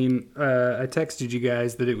good. I mean, I texted you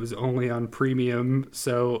guys that it was only on premium,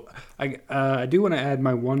 so I do want to add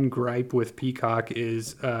my one gripe with Peacock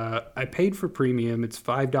is I paid for premium. It's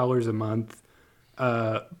 $5 a month,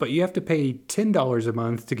 but you have to pay $10 a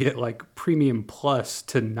month to get like premium plus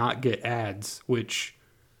to not get ads, which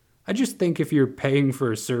I just think if you're paying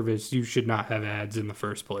for a service, you should not have ads in the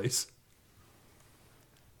first place.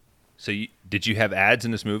 so did you have ads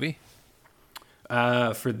in this movie?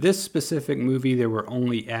 For this specific movie, there were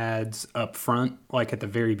only ads up front, like at the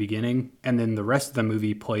very beginning, and then the rest of the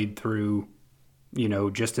movie played through,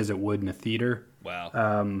 just as it would in a theater.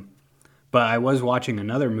 Wow. But I was watching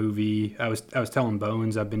another movie. I was telling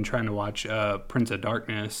Bones I've been trying to watch Prince of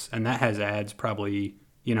Darkness, and that has ads probably,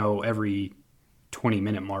 every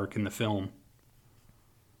 20-minute mark in the film.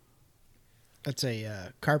 That's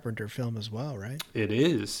a Carpenter film as well, right? It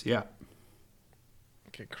is, yeah.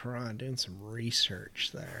 Okay, Karan doing some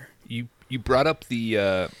research there. You brought up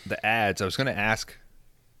the ads. I was going to ask,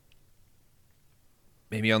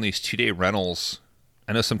 maybe on these 2-day rentals.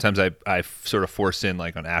 I know sometimes I sort of force in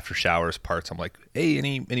like on after showers parts. I'm like, hey,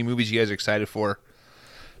 any movies you guys are excited for?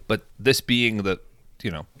 But this being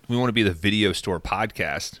we want to be the video store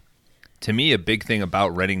podcast. To me, a big thing about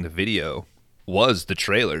renting the video was the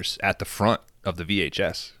trailers at the front of the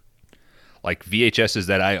VHS. Like VHSs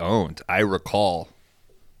that I owned, I recall,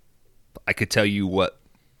 I could tell you what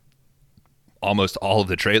almost all of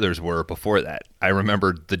the trailers were before that. I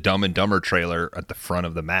remembered the Dumb and Dumber trailer at the front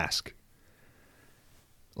of The Mask.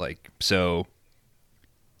 Like, so,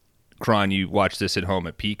 Kron, you watched this at home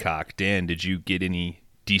at Peacock. Dan, did you get any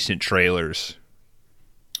decent trailers?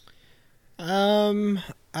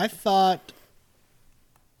 I thought,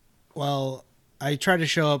 I try to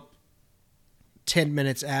show up 10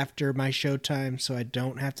 minutes after my showtime so I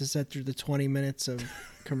don't have to sit through the 20 minutes of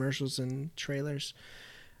commercials and trailers.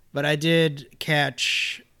 But I did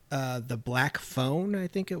catch The Black Phone, I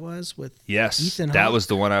think it was, with Ethan Hawke. That was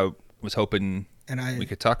the one I was hoping we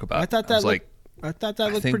could talk about. I thought that looked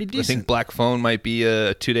pretty decent. I think Black Phone might be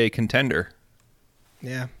a 2-day contender.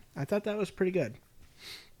 Yeah, I thought that was pretty good.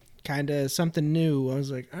 Kind of something new. I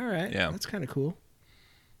was like, all right, that's kind of cool.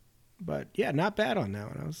 But yeah, not bad on that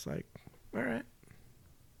one. I was like, all right.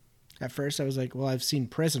 At first I was like, well, I've seen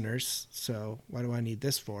Prisoners, so what do I need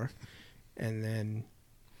this for? And then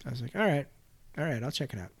I was like, all right, I'll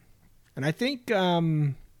check it out. And I think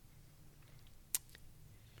Tom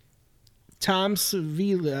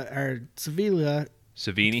Savini,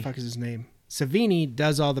 what the fuck is his name? Savini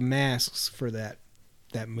does all the masks for that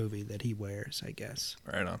movie that he wears, I guess.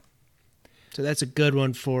 Right on. So that's a good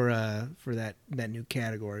one for that new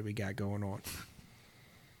category we got going on.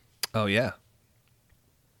 Oh yeah.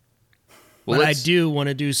 Well, but I do want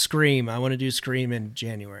to do Scream. I want to do Scream in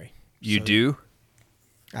January. You do?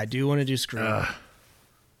 I do want to do Scream.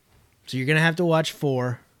 So you're gonna have to watch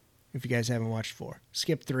 4 if you guys haven't watched 4.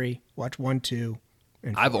 Skip 3, watch 1, 2,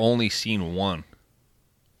 and 4. I've only seen 1.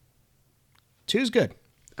 2's good.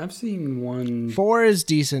 I've seen 1. 4 is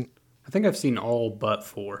decent. I think I've seen all but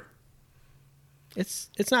 4. It's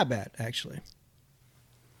not bad, actually.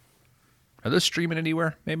 Are those streaming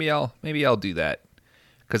anywhere? Maybe I'll do that.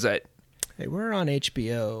 Because Hey, we're on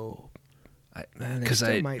HBO. Because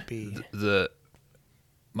I might be.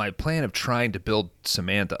 My plan of trying to build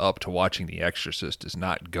Samantha up to watching The Exorcist is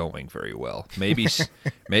not going very well. Maybe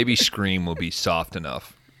Scream will be soft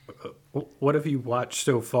enough. What have you watched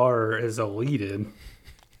so far as a lead-in?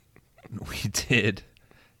 We did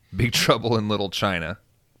Big Trouble in Little China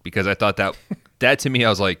because I thought that to me I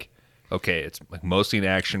was like, okay, it's like mostly an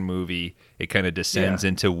action movie. It kind of descends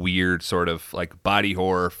into weird sort of like body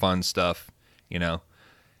horror, fun stuff,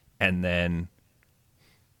 And then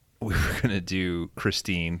we were going to do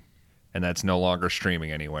Christine, and that's no longer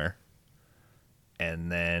streaming anywhere.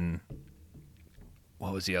 And then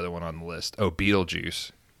what was the other one on the list? Oh,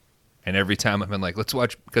 Beetlejuice. And every time I've been like, let's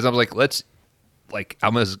watch, because I was like,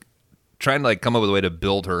 I'm trying to like come up with a way to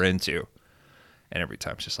build her into. And every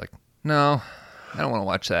time it's just like, no, I don't want to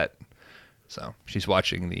watch that. So she's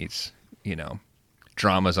watching these,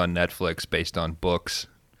 dramas on Netflix based on books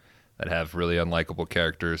that have really unlikable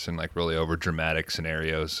characters and like really over dramatic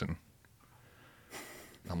scenarios. And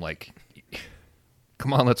I'm like,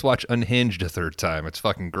 come on, let's watch Unhinged a third time. It's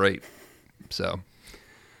fucking great. So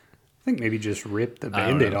I think maybe just rip the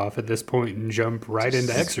Band-Aid off at this point and jump right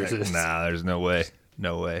into Exorcist. Nah, there's no way.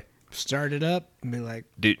 No way. Start it up and be like,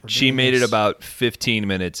 dude, she made it about 15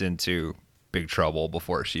 minutes into Big Trouble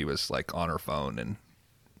before she was like on her phone and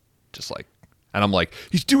just like, and I'm like,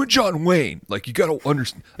 he's doing John Wayne. Like, you got to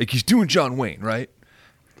understand, like, he's doing John Wayne, right?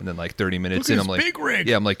 And then like 30 minutes in, I'm like, big rig.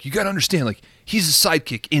 Yeah, I'm like, you got to understand, like, he's a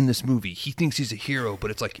sidekick in this movie. He thinks he's a hero, but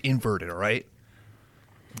it's like inverted, all right?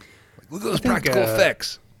 Like, look at those practical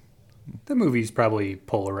effects. The movie's probably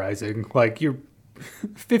polarizing. Like, you're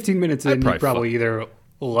 15 minutes in, you probably either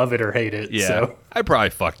love it or hate it. Yeah, so. I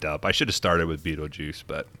probably fucked up. I should have started with Beetlejuice,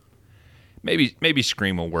 but maybe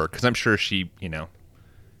Scream will work because I'm sure she,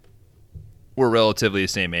 we're relatively the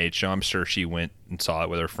same age, so I'm sure she went and saw it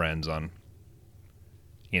with her friends on,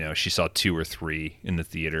 she saw 2 or 3 in the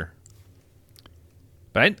theater.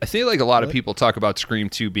 But I feel like a lot of people talk about Scream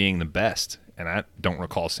 2 being the best, and I don't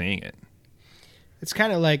recall seeing it. It's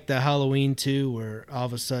kind of like the Halloween 2, where all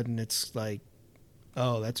of a sudden it's like,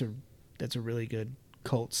 oh, that's a really good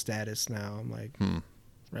cult status now. I'm like,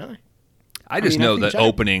 really? I know the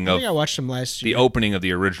opening I think I watched them last year. The opening of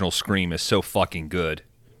the original Scream is so fucking good.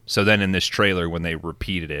 So then in this trailer, when they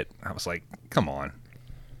repeated it, I was like, come on.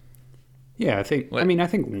 Yeah, I think one. I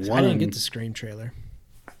didn't get the Scream trailer.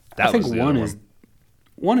 I think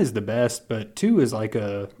one is the best, but 2 is like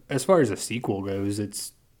as far as a sequel goes,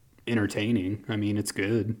 it's entertaining. I mean, it's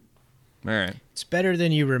good. All right. It's better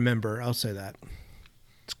than you remember. I'll say that.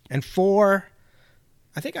 And 4,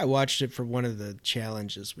 I think I watched it for one of the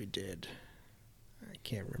challenges we did. I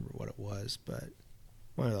can't remember what it was, but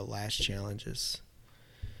one of the last challenges.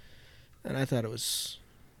 And I thought it was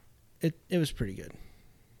pretty good.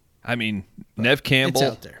 I mean, Neve Campbell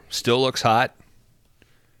out there. Still looks hot.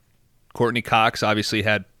 Courtney Cox obviously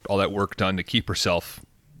had all that work done to keep herself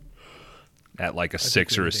at like a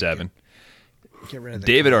 6 or a 7. Get rid of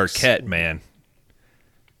David Cox. Arquette, man.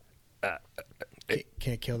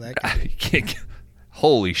 Can't kill that guy.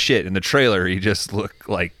 Holy shit. In the trailer, he just looked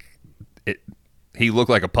like it. He looked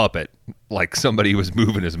like a puppet, like somebody was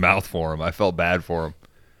moving his mouth for him. I felt bad for him.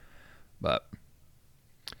 But,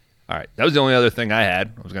 all right. That was the only other thing I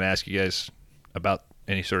had. I was going to ask you guys about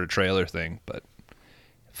any sort of trailer thing, but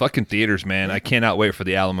fucking theaters, man. I cannot wait for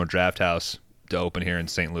the Alamo Drafthouse to open here in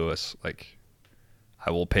St. Louis. Like,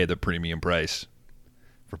 I will pay the premium price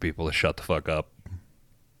for people to shut the fuck up.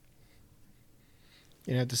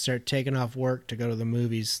 You have to start taking off work to go to the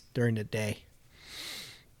movies during the day.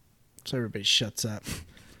 So everybody shuts up.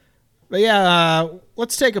 But yeah,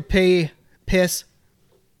 let's take a pee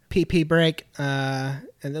break. And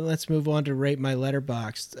then let's move on to Rate My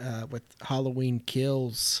Letterboxd with Halloween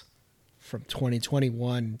Kills from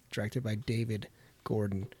 2021, directed by David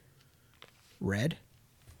Gordon. Red?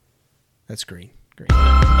 That's green. Green.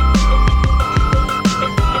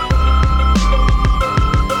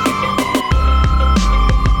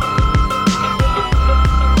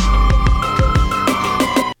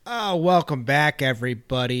 Welcome back,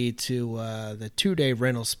 everybody, to the 2-day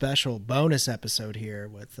rental special bonus episode here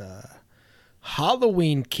with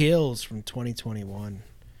Halloween Kills from 2021.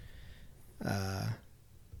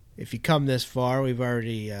 If you come this far, we've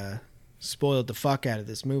already spoiled the fuck out of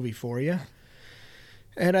this movie for you.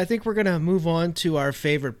 And I think we're going to move on to our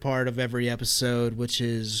favorite part of every episode, which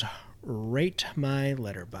is Rate My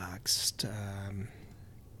Letterboxd.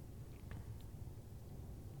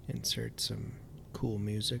 Insert some cool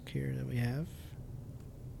music here that we have.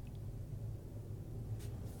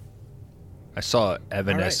 I saw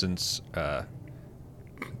Evanescence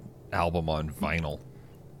album on vinyl.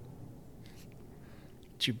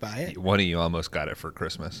 Did you buy it? One of you almost got it for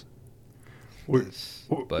Christmas.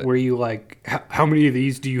 Were you like, how many of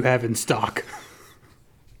these do you have in stock?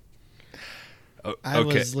 I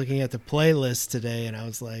was looking at the playlist today, and I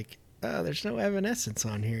was like, oh, there's no Evanescence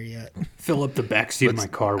on here yet. Fill up the backseat of my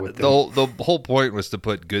car with them. The whole point was to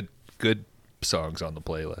put good songs on the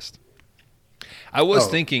playlist. I was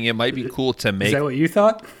thinking it might be cool to make... Is that what you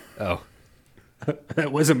thought? Oh.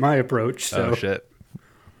 That wasn't my approach. So. Oh, shit.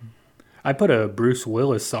 I put a Bruce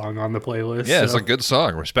Willis song on the playlist. Yeah, it's a good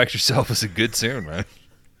song. Respect Yourself is a good tune, man.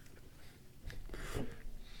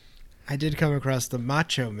 I did come across the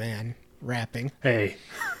Macho Man rapping. Hey.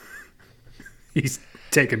 He's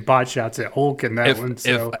taking pot shots at Hulk in that one.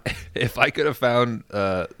 So. If I could have found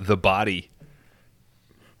The Body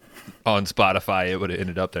on Spotify, it would have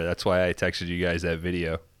ended up there. That's why I texted you guys that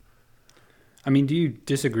video. I mean, do you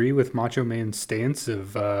disagree with Macho Man's stance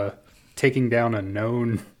of taking down a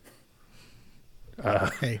known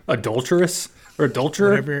adulteress or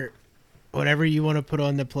adulterer? Whatever you want to put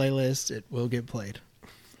on the playlist, it will get played.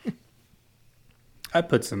 I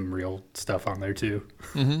put some real stuff on there too.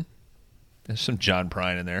 Mm-hmm. There's some John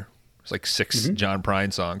Prine in there. There's like 6 John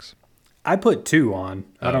Prine songs. I put 2 on.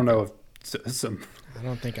 I don't know if some. I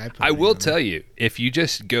don't think I put. I will tell you, if you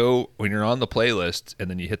just go when you're on the playlist and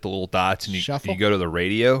then you hit the little dots and you go to the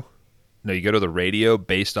radio. No, you go to the radio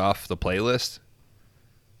based off the playlist.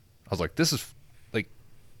 I was like, this is like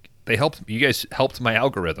you guys helped my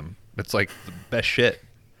algorithm. It's like the best shit.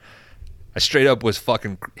 I straight up was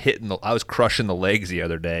fucking I was crushing the legs the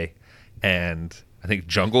other day, and I think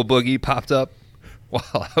Jungle Boogie popped up while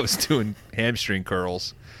I was doing hamstring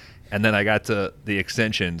curls, and then I got to the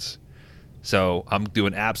extensions. So I'm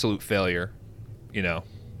doing absolute failure,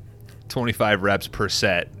 25 reps per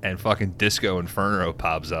set, and fucking Disco Inferno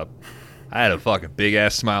pops up. I had a fucking big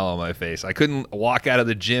ass smile on my face. I couldn't walk out of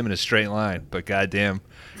the gym in a straight line, but goddamn,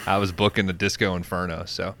 I was booking the Disco Inferno.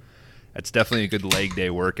 So That's definitely a good leg day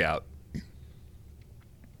workout.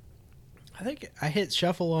 I think I hit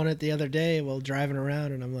shuffle on it the other day while driving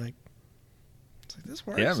around, and I'm like, this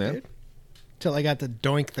works, yeah, man. Dude. Until I got the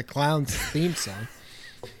Doink the Clowns theme song.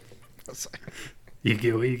 You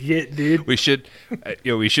get what you get, dude. We should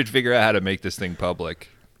figure out how to make this thing public.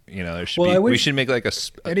 There should we should make like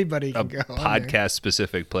anybody can go podcast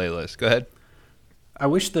specific playlist. Go ahead. I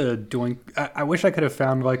wish the Doink. I wish I could have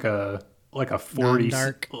found like a 40.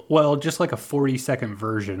 Non-dark. Well, just like a 40-second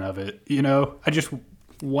version of it. I just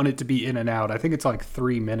want it to be in and out. I think it's like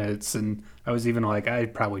 3 minutes, and I was even like, I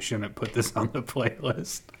probably shouldn't put this on the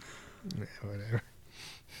playlist. Yeah, whatever.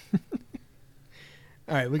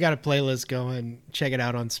 All right, we got a playlist going. Check it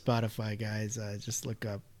out on Spotify, guys. Just look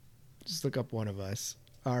up one of us,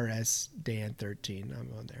 RS Dan 13.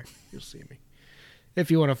 I'm on there. You'll see me if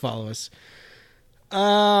you want to follow us.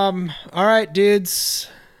 All right, dudes.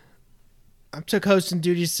 I took hosting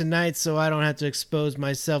duties tonight, so I don't have to expose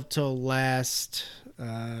myself till last.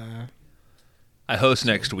 I host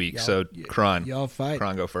next week, so Kron. Y'all fight.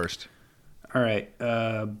 Kron, go first. All right.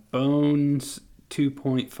 Bones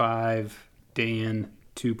 2.5. Dan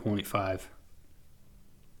 2.5.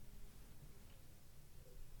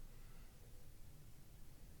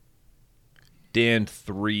 Dan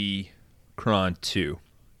 3. Kron 2.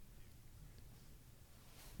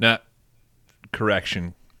 Not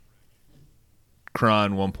correction.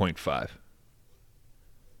 Kron 1.5.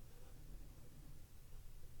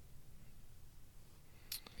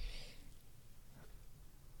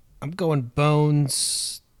 I'm going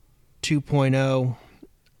Bones 2.0.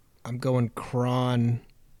 I'm going Kron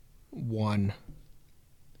 1.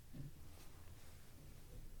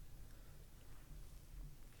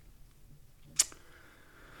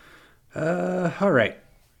 All right.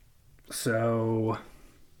 So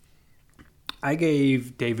I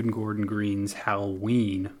gave David Gordon Green's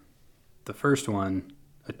Halloween, the first one,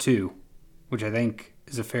 a 2, which I think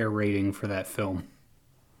is a fair rating for that film.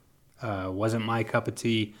 Wasn't my cup of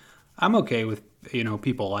tea. I'm okay with,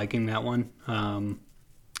 people liking that one.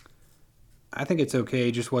 I think it's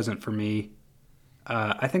okay, just wasn't for me.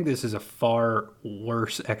 I think this is a far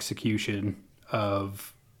worse execution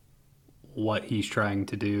of what he's trying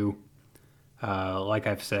to do. Like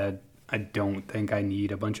I've said, I don't think I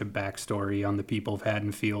need a bunch of backstory on the people of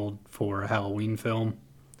Haddonfield for a Halloween film.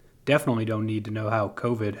 Definitely don't need to know how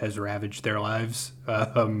COVID has ravaged their lives.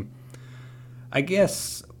 I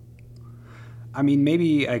guess,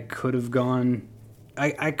 maybe I could have gone...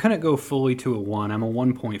 I couldn't go fully to a 1. I'm a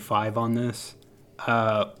 1.5 on this.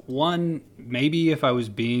 1, maybe if I was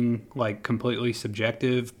being, completely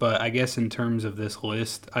subjective, but I guess in terms of this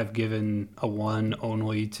list, I've given a 1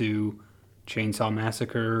 only to Chainsaw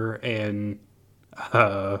Massacre and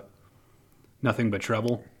Nothing But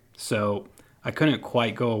Trouble. So I couldn't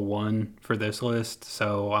quite go a 1 for this list,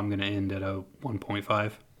 so I'm going to end at a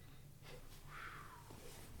 1.5.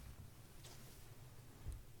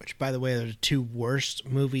 Which, by the way, are the 2 worst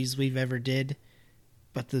movies we've ever did,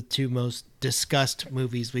 but the 2 most discussed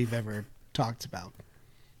movies we've ever talked about.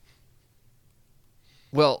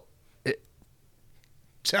 Well,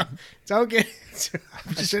 so it's okay.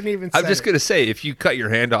 I shouldn't even say I'm just going to say, if you cut your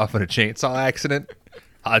hand off in a chainsaw accident,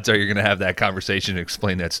 odds are you're going to have that conversation and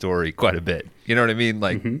explain that story quite a bit. You know what I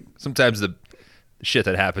mean? Sometimes the shit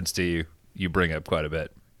that happens to you, you bring up quite a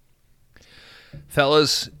bit.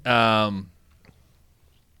 Fellas,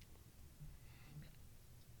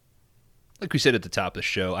 like we said at the top of the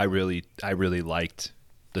show, I really liked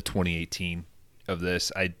the 2018 of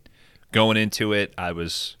this. Going into it, I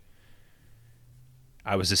was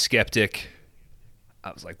a skeptic.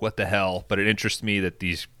 I was like, what the hell? But it interests me that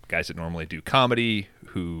these guys that normally do comedy,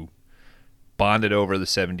 who bonded over the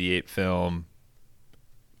 78 film,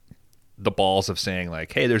 the balls of saying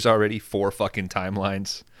like, hey, there's already 4 fucking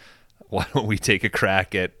timelines. Why don't we take a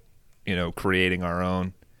crack at, creating our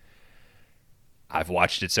own? I've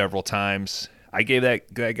watched it several times. I gave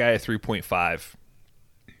that guy a 3.5.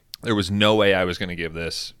 There was no way I was going to give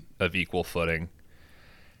this of equal footing.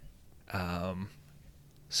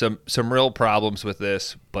 Some real problems with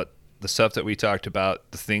this, but the stuff that we talked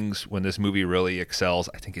about, the things when this movie really excels,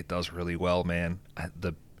 I think it does really well, man.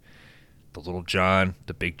 The Little John,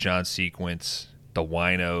 the Big John sequence, the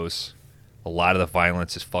winos, a lot of the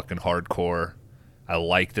violence is fucking hardcore. I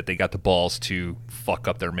like that they got the balls to fuck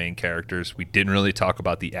up their main characters. We didn't really talk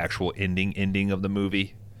about the actual ending of the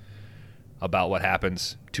movie, about what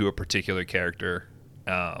happens to a particular character.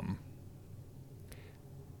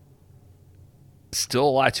 Still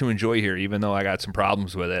a lot to enjoy here, even though I got some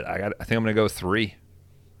problems with it. I think I'm gonna go 3.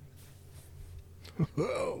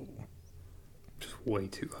 Whoa, just way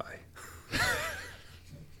too high.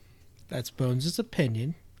 That's Bones'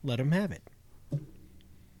 opinion. Let him have it.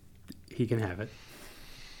 He can have it.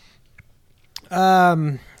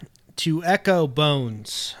 To echo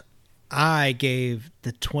Bones, I gave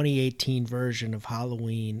the 2018 version of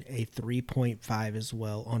Halloween a 3.5 as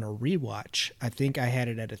well on a rewatch. I think I had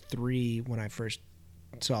it at a 3 when I first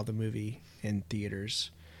saw the movie in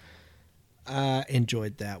theaters.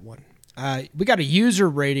 Enjoyed that one. We got a user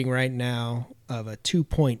rating right now of a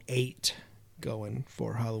 2.8 going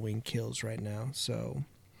for Halloween Kills right now. So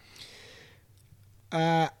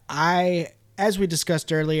as we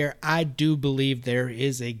discussed earlier, I do believe there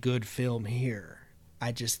is a good film here.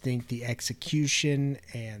 I just think the execution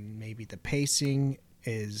and maybe the pacing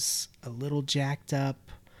is a little jacked up.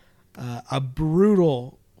 A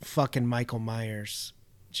brutal fucking Michael Myers.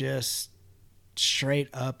 Just straight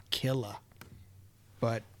up killer.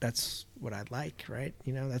 But that's what I like, right?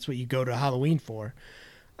 You know, that's what you go to Halloween for.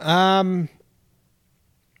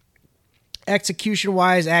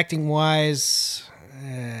 Execution-wise, acting-wise,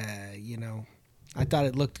 you know, I thought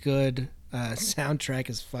it looked good. Soundtrack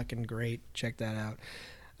is fucking great. Check that out.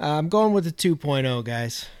 I'm going with the 2.0,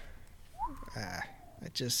 guys. I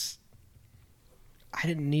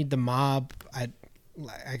didn't need the mob. I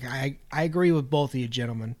agree with both of you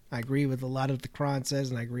gentlemen. I agree with a lot of the Kron says,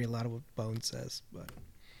 and I agree a lot of what Bone says, but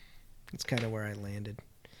it's kind of where I landed.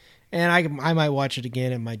 And I might watch it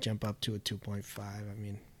again. It might jump up to a 2.5. I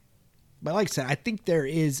mean, but like I said, I think there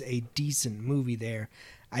is a decent movie there.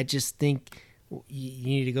 I just think you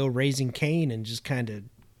need to go Raising Cain and just kind of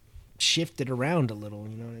shift it around a little.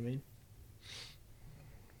 You know what I mean?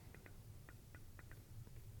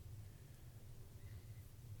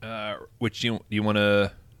 Which do you want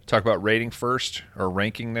to talk about rating first or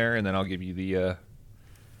ranking there, and then I'll give you the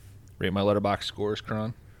rate my Letterboxd scores,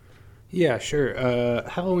 Kron? Yeah, sure.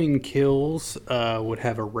 Halloween Kills would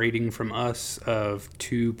have a rating from us of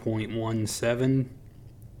 2.17.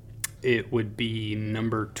 It would be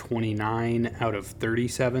number 29 out of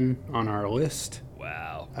 37 on our list.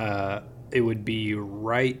 Wow. It would be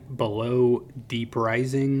right below Deep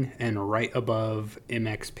Rising and right above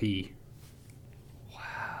MXP.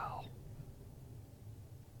 Wow.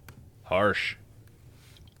 Harsh.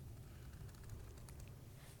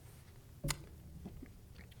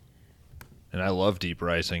 And I love Deep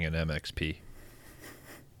Rising and MXP.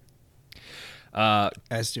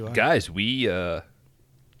 As do I. Guys, we all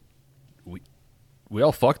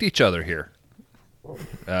fucked each other here.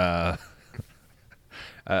 I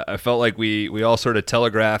felt like we all sort of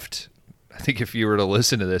telegraphed. I think if you were to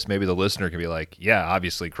listen to this, maybe the listener could be like, yeah,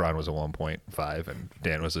 obviously Kron was a 1.5 and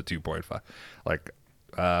Dan was a 2.5. Like,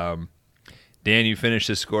 Dan, you finished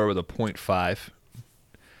his score with a 0.5.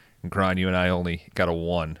 And Kron, you and I only got a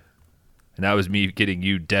 1. And that was me getting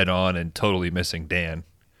you dead on and totally missing Dan.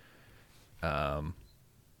 Kron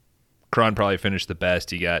probably finished the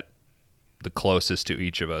best. He got the closest to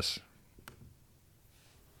each of us.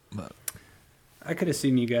 I could have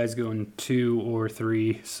seen you guys going 2 or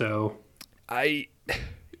 3, so I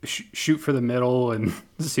shoot for the middle and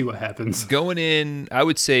see what happens. Going in, I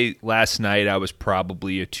would say last night I was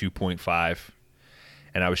probably a 2.5,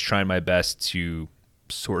 and I was trying my best to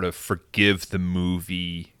sort of forgive the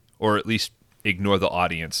movie, or at least ignore the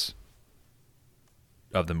audience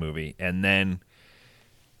of the movie. And then,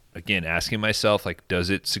 again, asking myself, like, does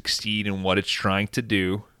it succeed in what it's trying to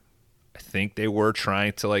do? I think they were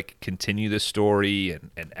trying to, like, continue the story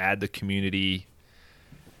and add the community.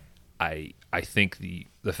 I think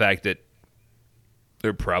the fact that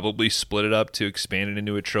they're probably split it up to expand it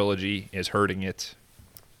into a trilogy is hurting it.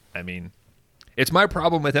 I mean, it's my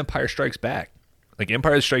problem with Empire Strikes Back. Like,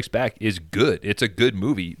 Empire Strikes Back is good. It's a good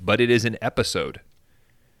movie, but it is an episode.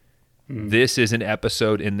 This is an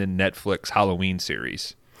episode in the Netflix Halloween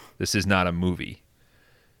series. This is not a movie.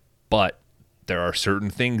 But there are certain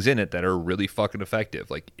things in it that are really fucking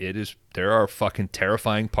effective. Like, there are fucking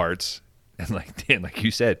terrifying parts. And like, Dan, like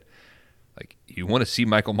you said, like, you want to see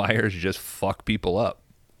Michael Myers just fuck people up.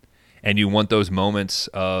 And you want those moments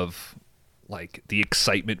of, like, the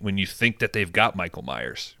excitement when you think that they've got Michael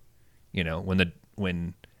Myers. You know,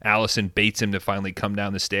 when Allison baits him to finally come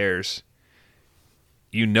down the stairs,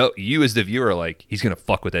 you know, you as the viewer, like, he's going to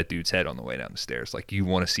fuck with that dude's head on the way down the stairs. Like, you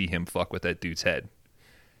want to see him fuck with that dude's head.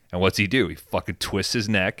 And what's he do? He fucking twists his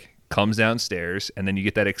neck, comes downstairs, and then you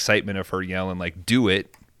get that excitement of her yelling, like, do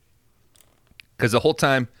it. Because the whole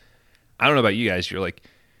time, I don't know about you guys, you're like,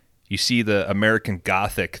 you see the American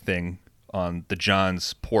Gothic thing on the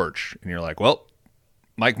John's porch, and you're like, well,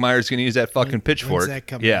 Mike Myers going to use that fucking pitchfork.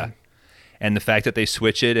 Yeah. In? And the fact that they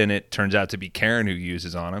switch it and it turns out to be Karen who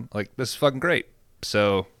uses on him, like, this is fucking great.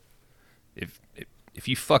 So if if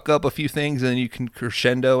you fuck up a few things and then you can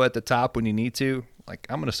crescendo at the top when you need to, like,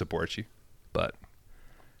 I'm gonna support you. But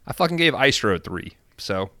I fucking gave Ice Road 3,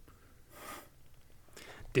 so.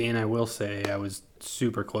 Dan, I will say I was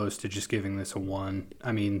super close to just giving this a 1.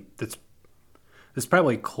 I mean, that's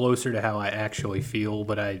probably closer to how I actually feel,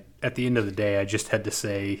 but at the end of the day, I just had to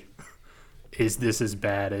say, is this as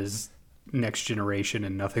bad as Next Generation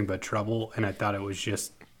and Nothing But Trouble? And I thought it was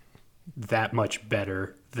just that much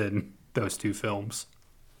better than those two films.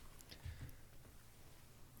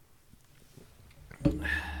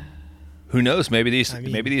 Who knows? Maybe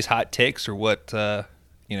these hot takes are what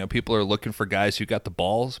people are looking for, guys who got the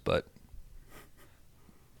balls,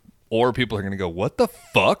 or people are going to go, "What the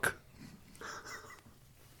fuck?"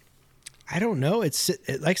 I don't know. It's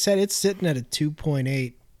like I said, it's sitting at a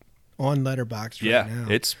 2.8 on Letterboxd right now.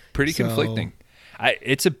 Yeah, it's pretty conflicting.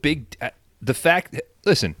 It's a big the fact.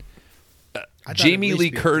 Listen, Jamie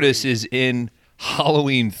Lee Curtis is in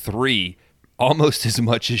Halloween 3 almost as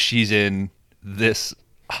much as she's in this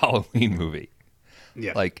Halloween movie.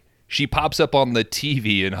 Yeah, like she pops up on the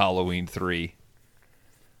TV in Halloween 3.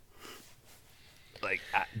 Like,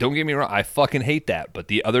 don't get me wrong, I fucking hate that, but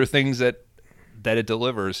the other things that it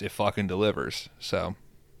delivers, it fucking delivers. So,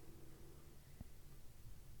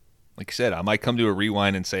 like I said, I might come to a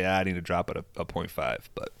rewind and say, I need to drop it a 0.5,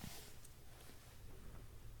 but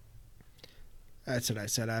that's what I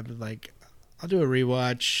said. I'll do a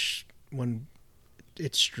rewatch when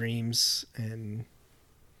it streams, and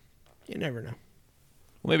you never know.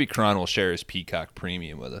 Well, maybe Kron will share his Peacock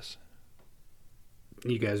Premium with us.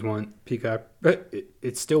 You guys want Peacock, but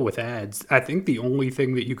it's still with ads. I think the only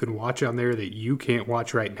thing that you can watch on there that you can't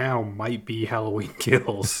watch right now might be Halloween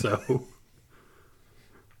Kills. So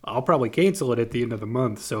I'll probably cancel it at the end of the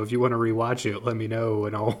month. So if you want to rewatch it, let me know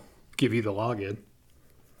and I'll give you the login.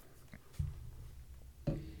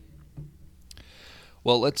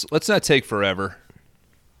 Well, let's not take forever,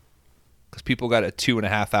 because people got a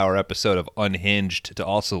 2.5 hour episode of Unhinged to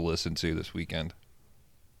also listen to this weekend.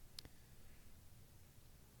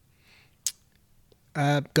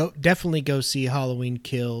 Definitely go see Halloween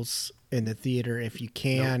Kills in the theater if you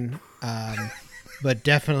can. Nope. But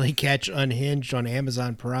definitely catch Unhinged on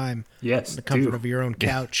Amazon Prime. Yes, in the comfort of your own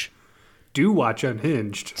couch. Do watch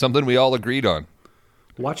Unhinged. Something we all agreed on.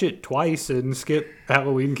 Watch it twice and skip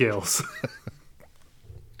Halloween Kills.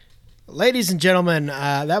 Ladies and gentlemen,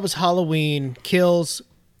 that was Halloween Kills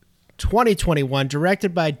 2021,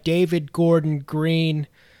 directed by David Gordon Green.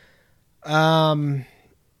 I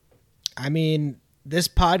mean, this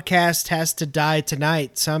podcast has to die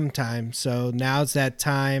tonight sometime, so now's that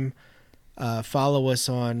time. Follow us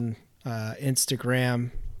on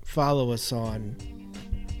Instagram. Follow us on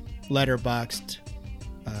Letterboxd.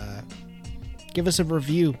 Give us a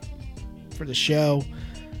review for the show.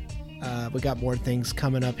 We got more things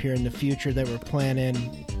coming up here in the future that we're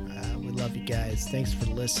planning. We love you guys. Thanks for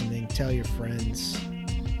listening. Tell your friends.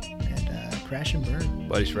 And crash and burn.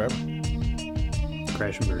 Buddies forever.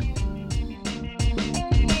 Crash and burn.